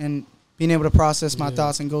being able to process my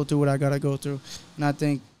thoughts and go through what I gotta go through. And I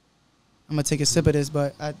think I'm gonna take a sip of this,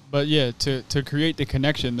 but yeah, to create the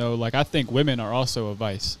connection though, like I think women are also a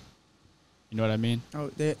vice. You know what I mean? Oh,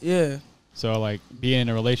 yeah. So like being in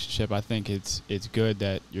a relationship, I think it's good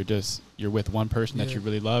that you're with one person that you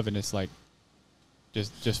really love, and it's like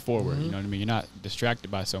just forward. You know what I mean? You're not distracted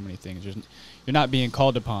by so many things. You're not being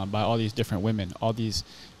called upon by all these different women, all these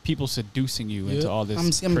people seducing you into all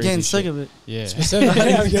this. I'm getting sick of it. Yeah.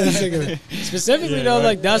 Specifically, I'm getting sick of it. Specifically though,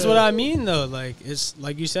 like that's what I mean though. Like it's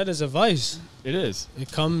like you said, it's a vice. It is. It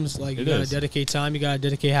comes like you gotta dedicate time, you gotta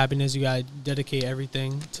dedicate happiness, you gotta dedicate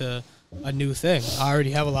everything to a new thing. I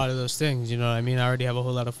already have a lot of those things. You know what I mean? I already have a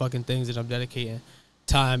whole lot of fucking things that I'm dedicating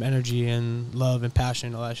time, energy, and love and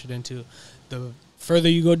passion, all that shit into. The further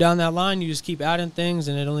you go down that line, you just keep adding things,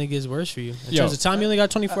 and it only gets worse for you. In terms of time, you only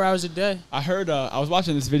got 24 hours a day. I heard. I was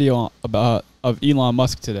watching this video of Elon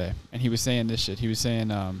Musk today, and he was saying this shit. He was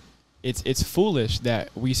saying, it's foolish that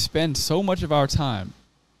we spend so much of our time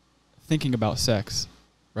thinking about sex,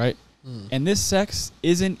 right? And this sex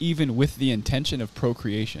isn't even with the intention of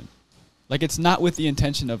procreation. Like, it's not with the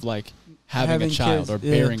intention of like having a child kids, or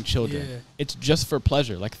bearing children. Yeah. It's just for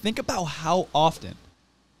pleasure. Like, think about how often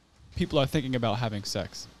people are thinking about having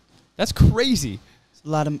sex. That's crazy. It's a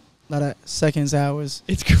lot of seconds, hours.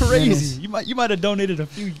 It's crazy. Minutes. You might have donated a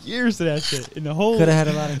few years to that shit in the whole. Could have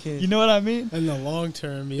had a lot of kids. You know what I mean? In the long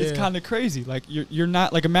term, yeah. It's kind of crazy. Like you're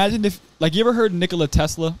not like, imagine if, like, you ever heard Nikola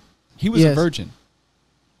Tesla? He was a virgin.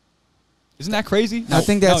 Isn't that crazy? I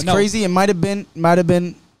think that's crazy. It might have been,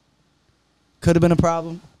 could have been a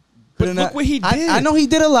problem. But look what he did. I know he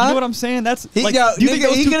did a lot. You know what I'm saying? That's like, yo, do you think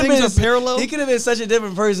those two things are parallel? He could have been such a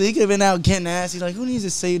different person. He could have been out getting ass. He's like, who needs to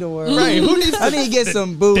say the word? Right. Who needs I need to get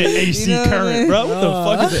some booze. The AC you know current, bro. What the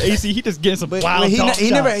fuck is the AC? He just getting some wild he dog he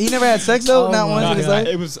shots. never had sex though. Not once in his life.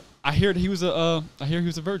 It was. I hear he was a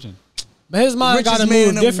virgin. But his mind got to Richest man move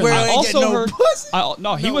in the differently. world. I also heard.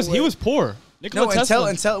 No he was poor. Nikola No, Tesla.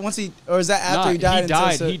 until once he, or is that after he died?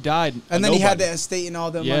 He died. And then he had the estate and all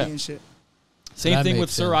the money and shit. Same thing with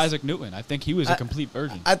Sir Isaac Newton. I think he was a complete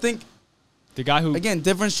virgin. I think the guy who, again,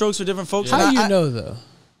 different strokes for different folks. How do you know though?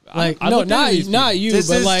 Like, no, not you, this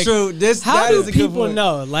but is like, true. how do people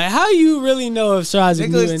know? Like, how you really know if Sir Isaac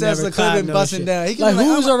Newton never Tesla could have climbed been no busting shit? down. He Like,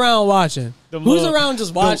 who's around watching? Who's around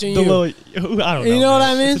just watching you? I don't know. You know what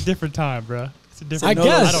I mean? It's a different time, bro. It's a different. I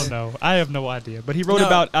guess. I don't know. I have no idea. But he wrote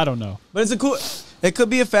about. I don't know. But it's a cool. It could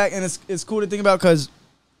be a fact, and it's cool to think about because,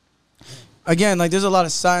 again, like there's a lot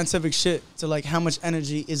of scientific shit to like how much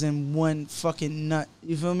energy is in one fucking nut.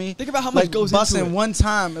 You feel me? Think about how much like goes busting into it. one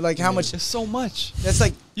time. Like how much? It's so much. That's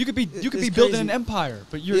like you could be it's building crazy. an empire,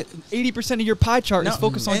 but you're 80% of your pie chart is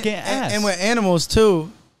focused on getting ass. And with animals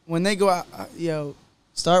too, when they go out,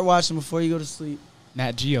 start watching before you go to sleep.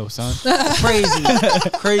 Nat Geo, son. crazy.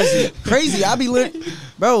 I be lit,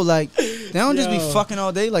 bro. Like they don't just be fucking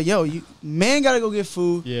all day. Like you man gotta go get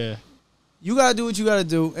food. Yeah. You gotta do what you gotta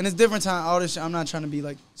do, and it's different time. All this shit, I'm not trying to be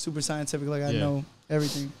like super scientific, like I know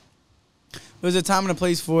everything. There's a time and a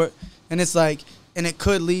place for it, and it's like, and it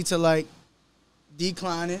could lead to like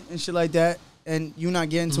declining and shit like that, and you not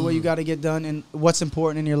getting to what you gotta get done and what's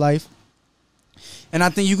important in your life. And I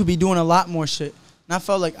think you could be doing a lot more shit. And I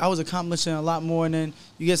felt like I was accomplishing a lot more, and then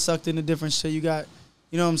you get sucked into different shit. You got,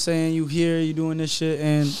 you know what I'm saying? You here, you doing this shit,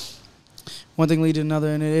 and one thing leads to another,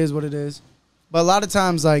 and it is what it is. But a lot of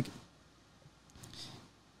times, like,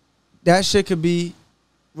 that shit could be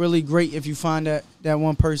really great if you find that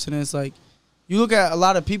one person. And it's like, you look at a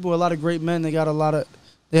lot of people, a lot of great men, they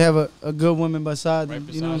have a good woman beside them.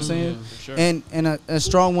 You know what I'm saying? Yeah, for sure. And a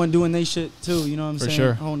strong one doing they shit too. You know what I'm saying?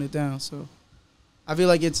 Sure. Holding it down. So I feel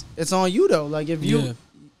like it's on you though. Like if you,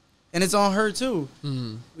 and it's on her too.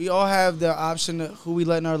 We all have the option of who we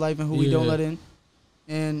let in our life and who we don't let in.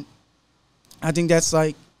 And I think that's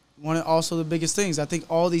like one of also the biggest things. I think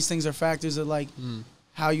all these things are factors of like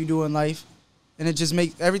how you do in life, and it just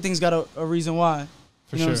makes everything's got a reason why.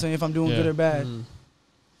 For you know sure. what I'm saying? If I'm doing good or bad.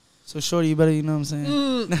 So shorty, you better, you know what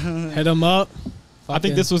I'm saying? Hit him up. I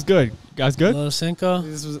think this was good. You guys good? Lil Cinco. I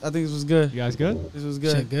think this was good. You guys good? This was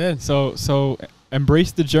good. Shit, good. So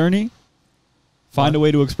embrace the journey. Find a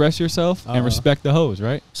way to express yourself and respect the hoes,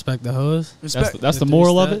 right? Respect the hoes. That's the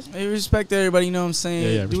moral of it. Hey, respect everybody, you know what I'm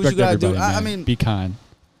saying? Yeah, do what you gotta do. man. I mean, be kind.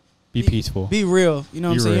 Be peaceful. Be real. You know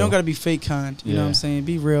what I'm saying? You real. don't gotta be fake kind. You know what I'm saying?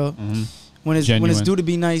 Be real. When it's Genuine. due to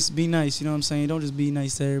be nice, be nice. You know what I'm saying? Don't just be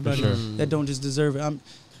nice to everybody that don't just deserve it.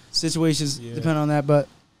 Situations depend on that, but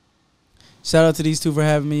shout out to these two for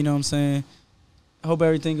having me. You know what I'm saying? I hope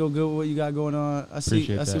everything go good with what you got going on. I see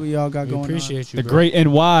what y'all got going on. Appreciate you, the bro. great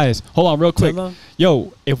and wise. Hold on, real quick.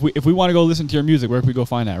 Yo, if we want to go listen to your music, where can we go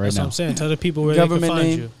find that right That's now? what I'm saying. Tell the people where Government they can find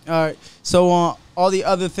name. you. All right. So all the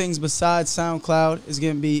other things besides SoundCloud is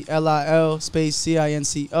gonna be LIL space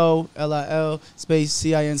CINCO LIL space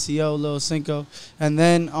CINCO Lil Cinco, and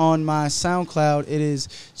then on my SoundCloud it is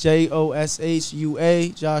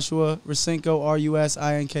JOSHUA Joshua Rusinko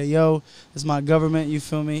RUSINKO. That's my government. You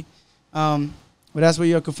feel me? But that's where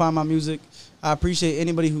you can find my music. I appreciate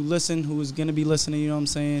anybody who listen, who is gonna be listening. You know what I'm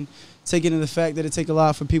saying? Taking in the fact that it take a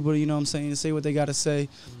lot for people, you know what I'm saying, to say what they gotta say,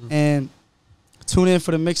 and tune in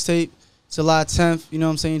for the mixtape. July 10th, you know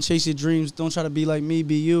what I'm saying? Chase your dreams. Don't try to be like me,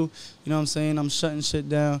 be you. You know what I'm saying? I'm shutting shit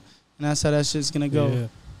down, and that's how that shit's gonna go. Yeah. You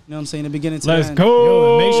know what I'm saying? The beginning to Let's the end. go.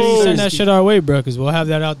 Yo, and make sure you send that shit our way, bro, because we'll have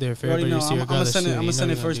that out there for You already everybody know. to see. I'm gonna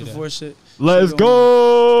send it first before shit. Let's shit go.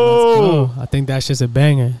 Oh, I think that shit's a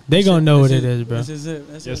banger. They gonna know what it is, bro. This is it.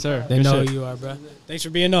 That's Yes, it. sir. They know who you are, bro. Thanks for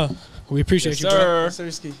being on. We appreciate you, bro. Sir.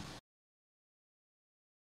 Sirski.